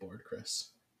whole whiteboard, Chris.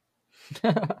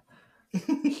 All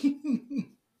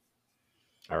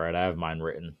right, I have mine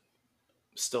written.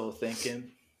 Still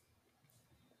thinking.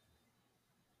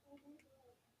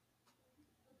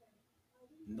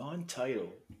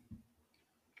 Non-title.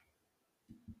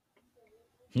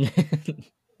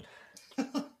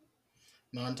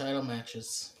 Non-title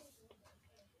matches.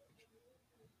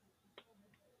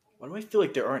 Why do I feel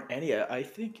like there aren't any? I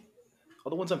think all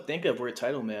the ones I'm thinking of were a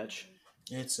title match.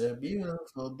 It's a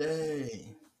beautiful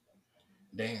day.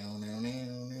 Down, down, down,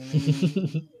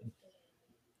 down.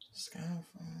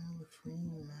 Skyfall, the free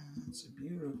line. It's a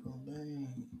beautiful day.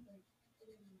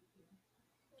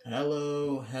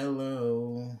 Hello. At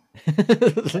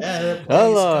a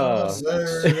place called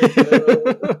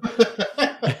Vertigo.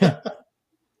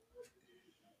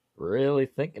 Really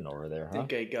thinking over there, I huh?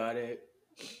 think I got it.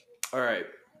 All right,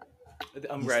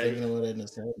 I'm He's ready. thinking about it in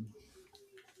his head.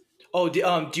 Oh, do you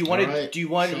want to? Right, Do you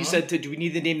want? Sean? You said do we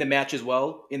need to name the match as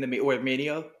well in the or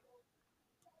Mania?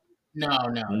 No.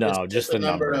 No, It's just the the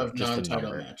number number. of Just the non-title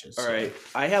number. matches. All right,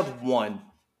 I have one.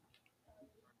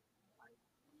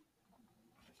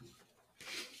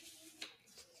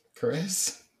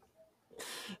 Chris,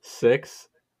 6.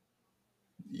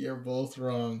 you're both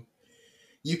wrong.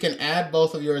 You can add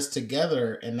both of yours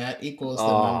together, and that equals the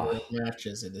number of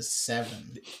matches. It is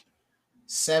 7.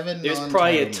 7. There's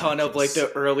probably a non-title ton of like the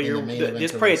matches earlier. in the main event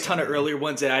There's of probably a ton of WrestleMania. earlier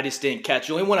ones that I just didn't catch.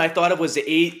 The only one I thought of was the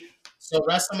 8. So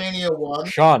WrestleMania 1.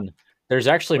 Sean, there's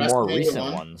actually more WrestleMania recent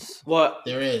 1? ones. What?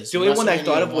 There is. The only one I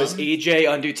thought of WrestleMania was 1,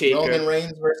 AJ Undertaker. Roman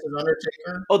Reigns versus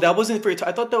Undertaker. Oh, that wasn't for a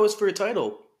I thought that was for a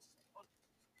title.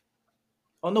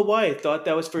 I don't know why I thought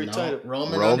that was for a No, title.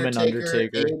 Roman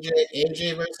Undertaker.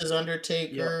 AJ versus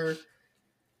Undertaker.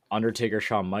 Undertaker,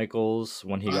 Shawn Michaels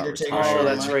when he Undertaker, got retired. Oh,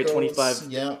 that's right,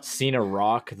 25. Yep. Cena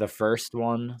Rock, the first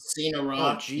one. Cena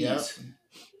Rock. jeez. Yep.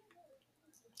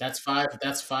 That's 5.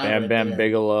 That's 5. Bam right Bam there.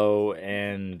 Bigelow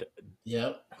and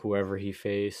Yep. whoever he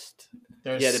faced.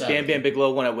 There's Yeah, the 7. Bam Bam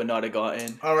Bigelow one I would not have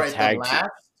gotten. All right, Tag the team. last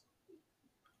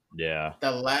Yeah.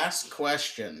 The last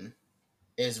question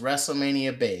is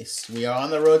WrestleMania based. We are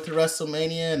on the road to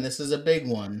WrestleMania, and this is a big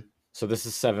one. So this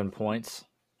is 7 points.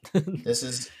 This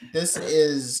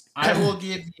is. I will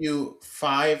give you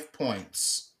 5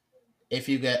 points if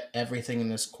you get everything in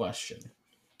this question.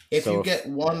 If you get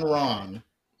one wrong,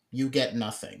 you get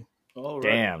nothing. All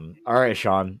right. Damn. All right,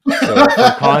 Sean. So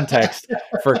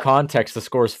for context, the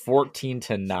score is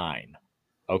 14-9.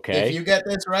 Okay. If you get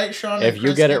this right, Sean, if and you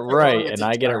Chris get it gets right wrong, it's and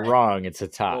a I get it tie. wrong, it's a Oh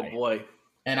tie. boy.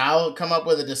 And I'll come up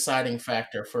with a deciding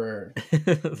factor for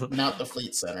not the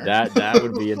Fleet Center. that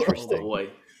would be Oh interesting. boy.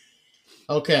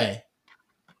 Okay.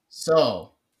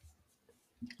 So,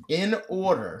 in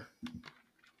order,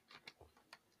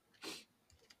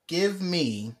 give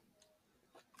me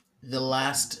the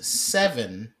last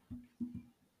 7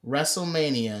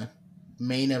 WrestleMania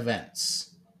main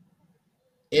events.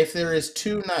 If there is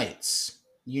 2 nights,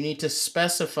 you need to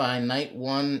specify night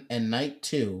 1 and night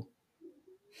 2.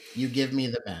 You give me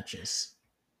the matches.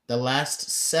 The last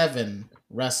 7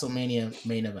 WrestleMania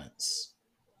main events.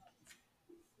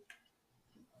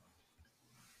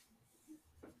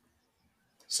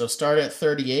 So start at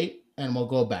 38 and we'll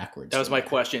go backwards. That was from my there.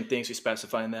 question. Thanks for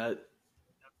specifying that.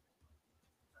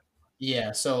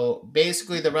 Yeah, so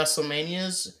basically the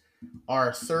WrestleManias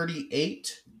are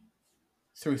 38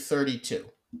 through 32.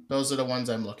 Those are the ones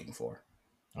I'm looking for.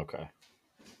 Okay.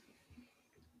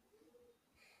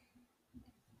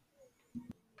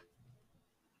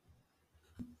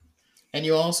 And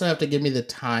you also have to give me the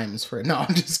times for it. No,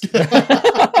 I'm just kidding. You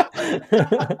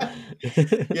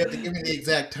have to give me the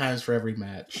exact times for every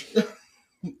match.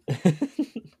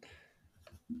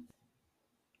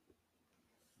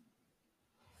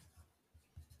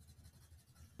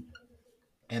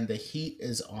 And the heat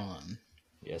is on.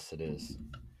 Yes, it is.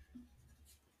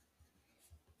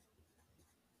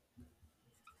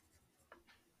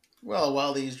 Well,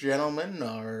 while these gentlemen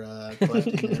are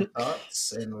collecting their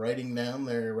thoughts and writing down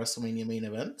their WrestleMania main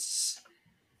events,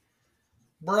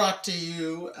 brought to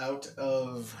you out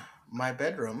of my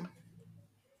bedroom,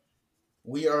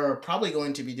 we are probably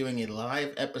going to be doing a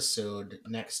live episode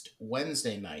next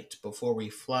Wednesday night before we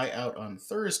fly out on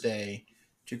Thursday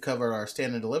to cover our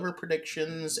stand and deliver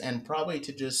predictions and probably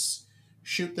to just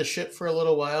shoot the shit for a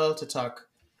little while to talk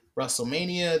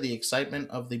WrestleMania, the excitement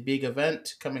of the big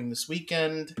event coming this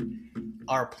weekend,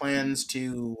 our plans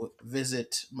to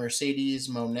visit Mercedes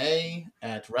Moné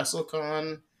at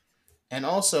WrestleCon, and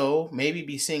also maybe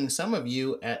be seeing some of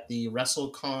you at the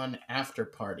WrestleCon after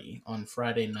party on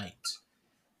Friday night.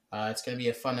 It's going to be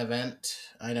a fun event.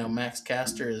 I know Max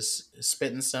Caster is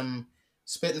spitting some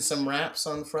raps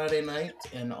on Friday night,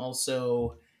 and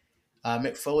also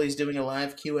Mick Foley's doing a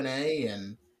live Q&A,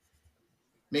 and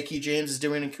Mickey James is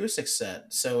doing an acoustic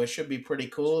set. So it should be pretty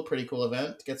cool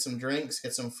event. Get some drinks,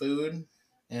 get some food,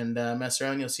 and mess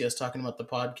around. You'll see us talking about the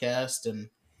podcast and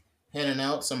handing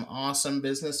out some awesome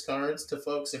business cards to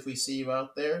folks if we see you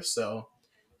out there. So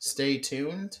stay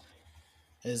tuned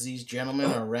as these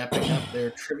gentlemen are wrapping up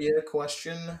their trivia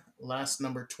question. Last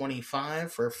number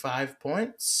 25 for 5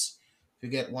 points. If you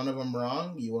get one of them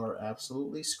wrong, you are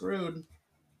absolutely screwed.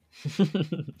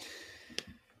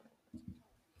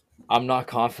 I'm not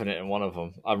confident in one of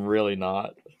them. I'm really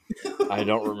not. I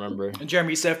don't remember. And Jeremy,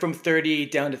 you said from 38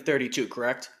 down to 32,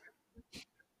 correct?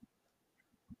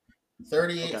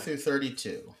 38 through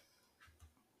 32.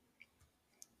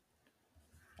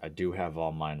 I do have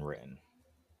all mine written.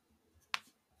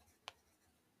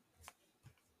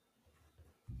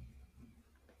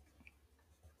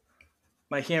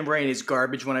 My handwriting is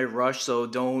garbage when I rush, so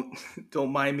don't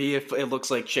mind me if it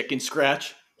looks like chicken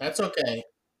scratch. That's okay.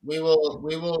 We will.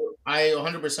 I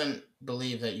 100%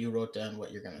 believe that you wrote down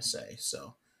what you're going to say,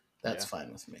 so that's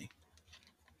fine with me.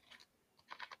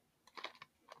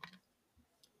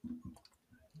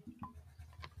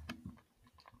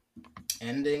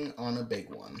 Ending on a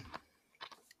big one.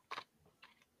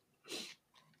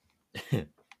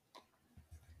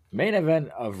 Main event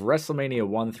of WrestleMania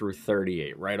 1 through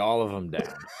 38. Write all of them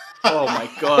down. Oh my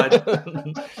god.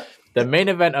 The main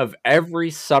event of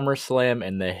every SummerSlam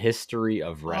in the history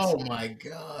of wrestling. Oh my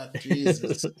god,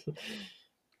 Jesus.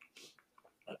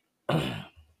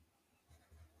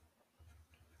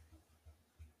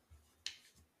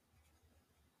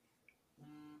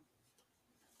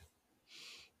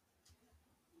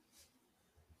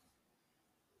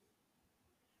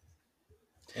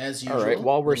 As usual. All right,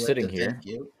 while we're sitting here.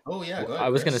 Oh yeah, go ahead, I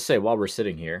was going to Chris. say, while we're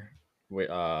sitting here,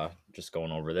 just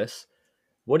going over this,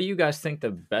 what do you guys think the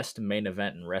best main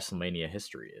event in WrestleMania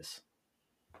history is?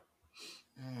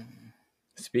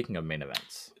 Speaking of main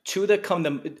events, Two that come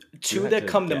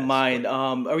to mind.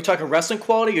 Are we talking wrestling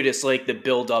quality or just like the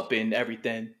build up and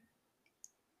everything?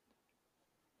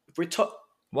 If we're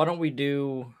Why don't we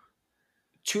do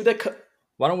Two that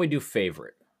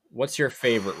favorite? What's your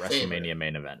favorite Favorite. WrestleMania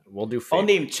main event? We'll do I'll favorite.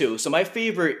 name two. So my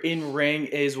favorite in ring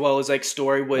as well as like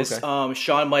story was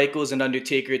Shawn Michaels and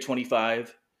Undertaker at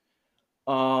 25.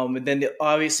 And then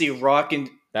obviously Rock and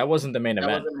That wasn't the main That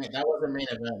event. was a main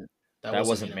event. That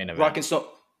wasn't main event. Rock and Stone.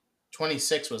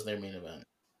 26 was their main event.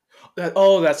 That's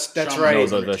Shawn right.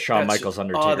 Michaels, No, the Shawn Michaels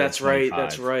Undertaker. Oh, that's right. 25.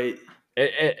 That's right.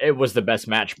 It was the best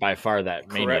match by far. That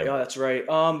Correct. Mania. Oh, that's right.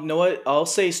 You know what? I'll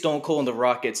say Stone Cold and The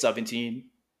Rock at 17.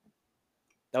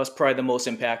 That was probably the most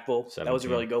impactful. 17. That was a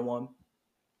really good one.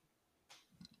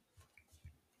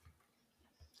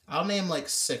 I'll name like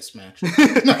 6 matches.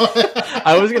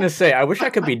 I was gonna say I wish I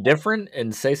could be different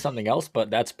and say something else, but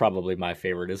that's probabut my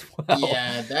favorite as well.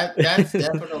 Yeah, that's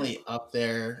definitely up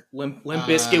there. Limp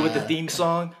Bizkit with the theme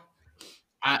song.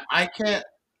 I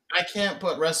can't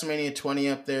put WrestleMania 20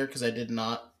 up there because I did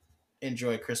not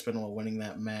enjoy Chris Benoit winning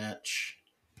that match.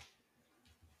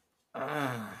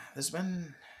 There's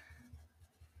been.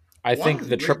 I think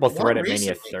the triple threat at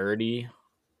Mania 30.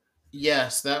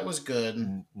 Yes, that was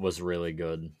good. Was really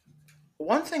good.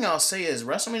 One thing I'll say is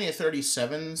WrestleMania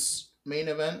 37's main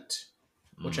event,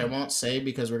 which I won't say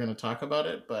because we're going to talk about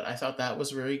it, but I thought that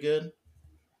was very good.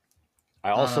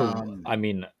 I also,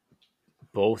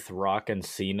 both Rock and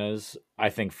Cena's,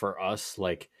 I think for us,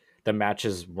 like, the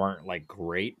matches weren't, like,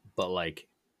 great, but, like,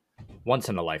 once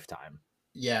in a lifetime.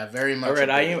 Yeah, very much. All right,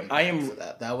 I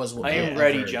am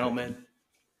ready, gentlemen.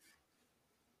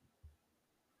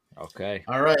 Okay.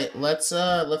 All right, let's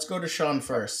go to Sean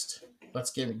first.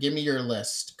 Let's give me your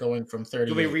list going from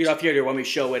 30. Do we read off here, or do you want me to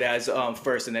show it as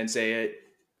first and then say it?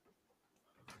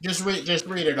 Just read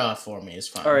it off for me. It's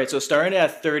fine. All right, so starting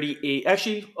at 38.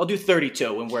 Actually, I'll do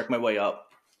 32 and work my way up.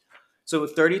 So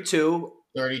with 32,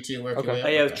 work your way up.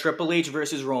 I have Triple H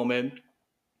versus Roman.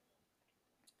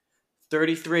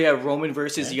 33, I have Roman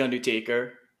versus The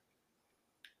Undertaker.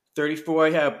 34,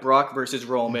 I have Brock versus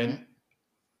Roman. Mm-hmm.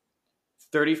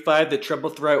 35, the triple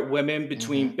threat women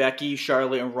between Becky,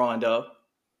 Charlotte, and Ronda.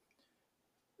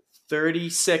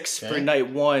 36 for night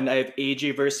 1, I have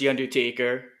AJ versus The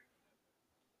Undertaker.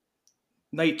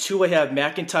 Night 2, I have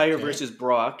McIntyre versus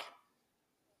Brock.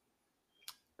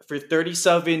 For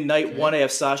 37, night 1, I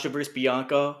have Sasha versus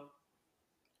Bianca.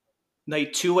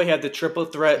 Night 2, I have the triple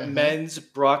threat men's,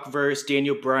 Brock versus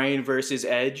Daniel Bryan versus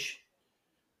Edge.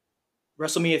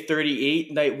 WrestleMania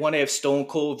 38, night 1, I have Stone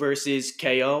Cold versus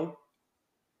KO.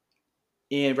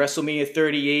 And WrestleMania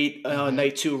 38,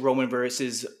 night 2, Roman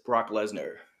versus Brock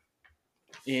Lesnar.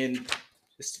 And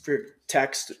just for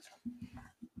text,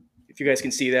 if you guys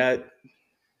can see that,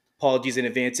 apologies in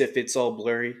advance if it's all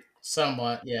blurry.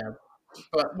 Somewhat, yeah.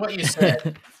 But what you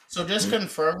said, so just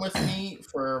confirm with me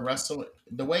for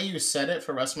the way you said it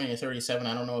for WrestleMania 37,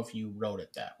 I don't know if you wrote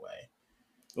it that way.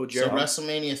 Oh, Jeremy. So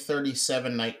WrestleMania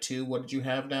 37, night 2, what did you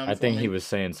have down? I think he was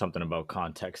saying something about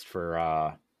context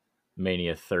for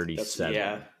Mania 37.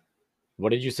 Yeah. What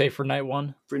did you say for night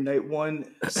 1? For night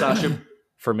 1, Sasha.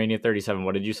 For Mania 37,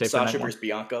 what did you say for night 1? Sasha versus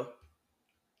Bianca.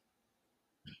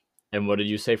 And what did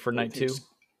you say for night 2?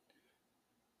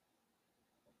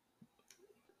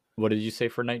 What did you say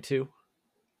for night 2?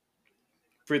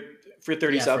 For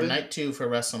 37? Yeah, for night 2 for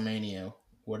WrestleMania,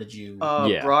 what did you...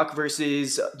 Brock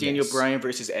versus Daniel Bryan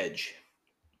versus Edge.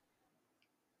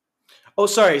 Oh,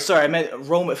 sorry. I meant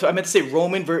Roman. I meant to say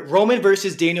Roman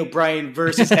versus Daniel Bryan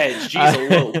versus Edge. Jeez,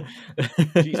 hello.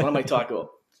 Jeez, what am I talking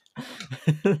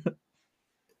about?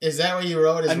 Is that what you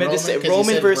wrote? I meant to say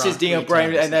Roman versus Daniel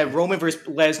Bryan, and then Roman versus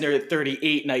Lesnar at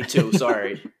 38, night 2.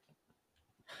 Sorry.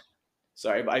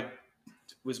 I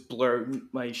was blurring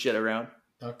my shit around.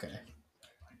 Okay.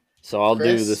 So I'll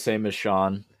do the same as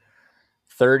Sean.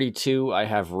 32, I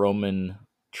have Roman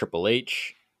Triple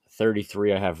H.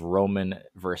 33, I have Roman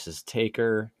versus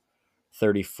Taker.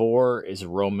 34 is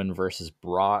Roman versus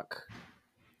Brock.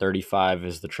 35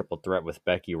 is the triple threat with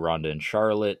Becky, Ronda, and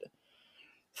Charlotte.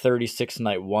 36,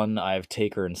 night 1, I have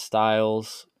Taker and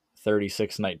Styles.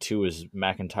 36, night 2 is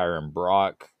McIntyre and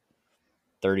Brock.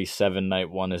 37, night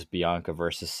 1 is Bianca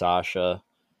versus Sasha.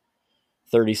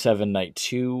 37, night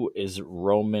 2 is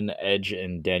Roman, Edge,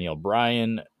 and Daniel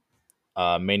Bryan.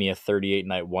 Mania 38,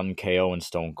 night 1, KO and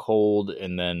Stone Cold.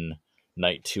 And then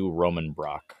night 2, Roman,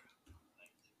 Brock.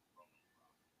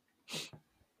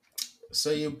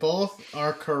 So you both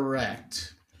are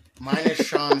correct. Minus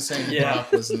Sean saying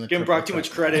Brock was in the giving Brock too much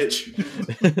credit.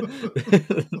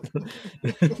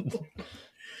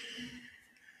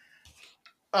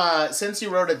 Since you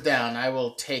wrote it down, I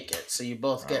will take it. So you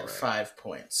both get 5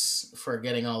 points for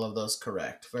getting all of those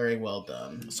correct. Very well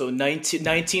done. So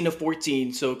 19 to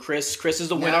 14. So Chris is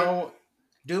the winner. Now,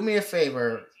 do me a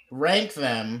favor. Rank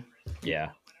them. Yeah.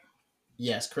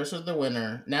 Yes, Chris was the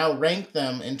winner. Now rank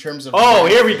them in terms of. Oh,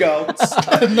 here we go.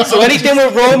 No, So anything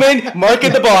with Roman, mark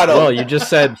at the bottom. Well, you just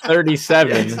said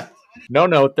 37.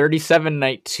 No, 37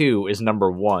 Night 2 is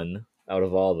number 1 out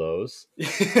of all those.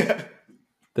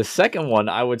 The second one,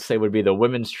 I would say, would be the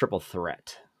Women's Triple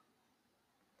Threat.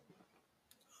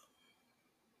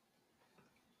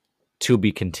 To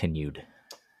be continued.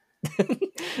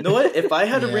 You know what? If I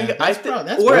had to ring,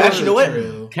 you know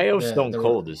what? KO Stone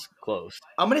Cold is close.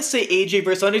 I'm gonna say AJ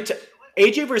versus Undertaker.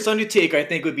 AJ versus Undertaker, I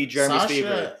think, would be Jeremy's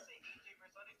favorite.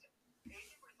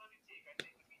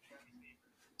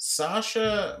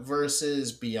 Sasha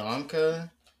versus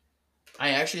Bianca,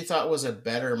 I actually thought was a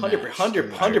better match.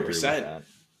 100%.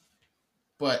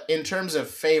 But in terms of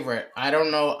favorite, I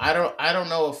don't know. I don't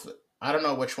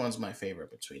know which one's my favorite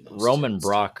between those. Roman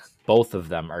Brock, both of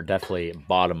them are definitely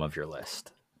bottom of your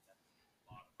list.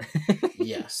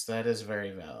 Yes, that is very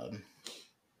valid.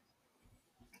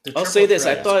 I'll say this: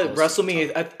 I thought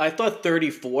WrestleMania. I thought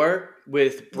 34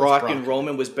 with Brock and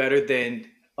Roman was better than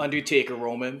Undertaker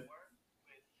Roman.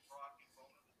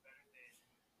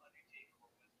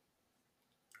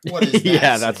 What is that?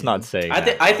 Yeah, that's not saying.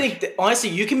 I think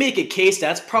honestly, you can make a case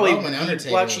that's probably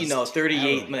Undertaker. Well, actually, no,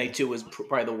 38 Night 2 was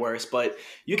probably the worst, but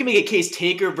you can make a case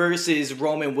Taker versus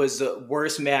Roman was the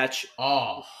worst match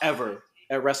ever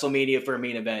at WrestleMania for a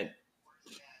main event.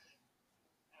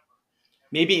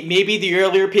 Maybe the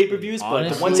earlier pay-per-views, but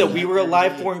the ones that we were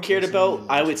alive for and cared about,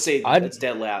 I would say that's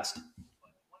dead last.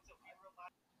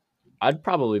 I'd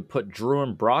probably put Drew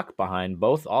and Brock behind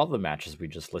all the matches we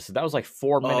just listed. That was like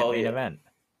 4-minute main event.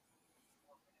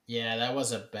 Yeah, that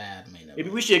was a bad main event. Maybe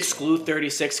we should exclude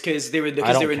 36 because there were no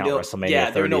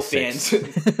WrestleMania there were no fans. There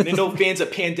were no fans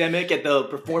at Pandemic at the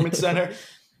Performance Center.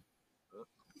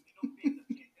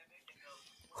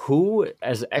 Who,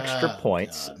 as extra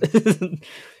points,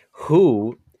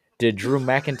 who did Drew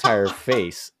McIntyre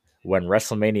face when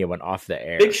WrestleMania went off the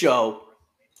air? Big Show.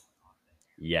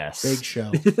 Yes. Big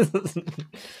Show.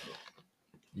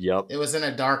 Yep. It was in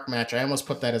a dark match. I almost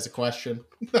put that as a question.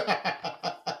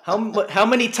 How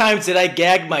many times did I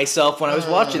gag myself when I was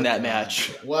watching that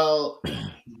match? Well,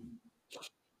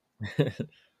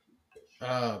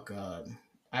 oh god,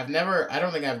 I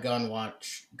don't think I've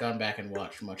gone back and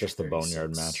watched much. Just the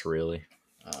Boneyard match, really.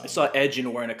 I saw Edge and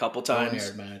Orton a couple times.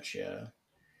 Boneyard match, yeah.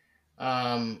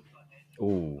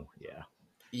 Ooh, yeah.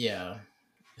 Yeah,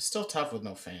 it's still tough with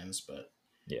no fans, but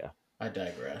yeah. I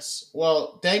digress.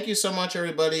 Well, thank you so much,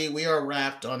 everybody. We are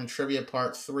wrapped on Trivia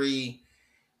Part 3.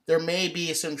 There may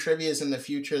be some trivias in the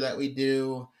future that we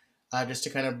do just to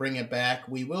kind of bring it back.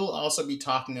 We will also be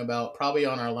talking about, probably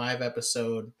on our live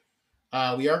episode,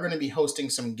 we are going to be hosting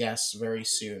some guests very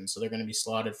soon. So they're going to be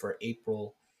slotted for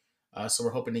April. So we're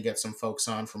hoping to get some folks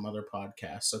on from other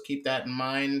podcasts. So keep that in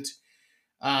mind.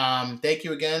 Thank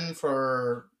you again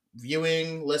for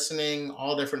viewing, listening,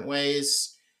 all different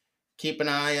ways. Keep an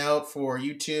eye out for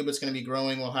YouTube. It's going to be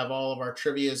growing. We'll have all of our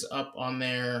trivias up on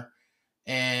there.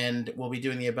 And we'll be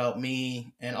doing the About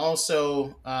Me. And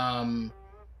also,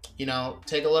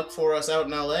 take a look for us out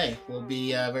in LA. We'll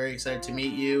be very excited to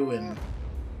meet you and,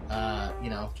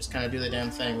 just kind of do the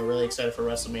damn thing. We're really excited for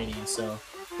WrestleMania. So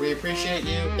we appreciate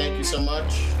you. Thank you so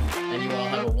much. And you all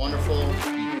have a wonderful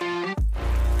week.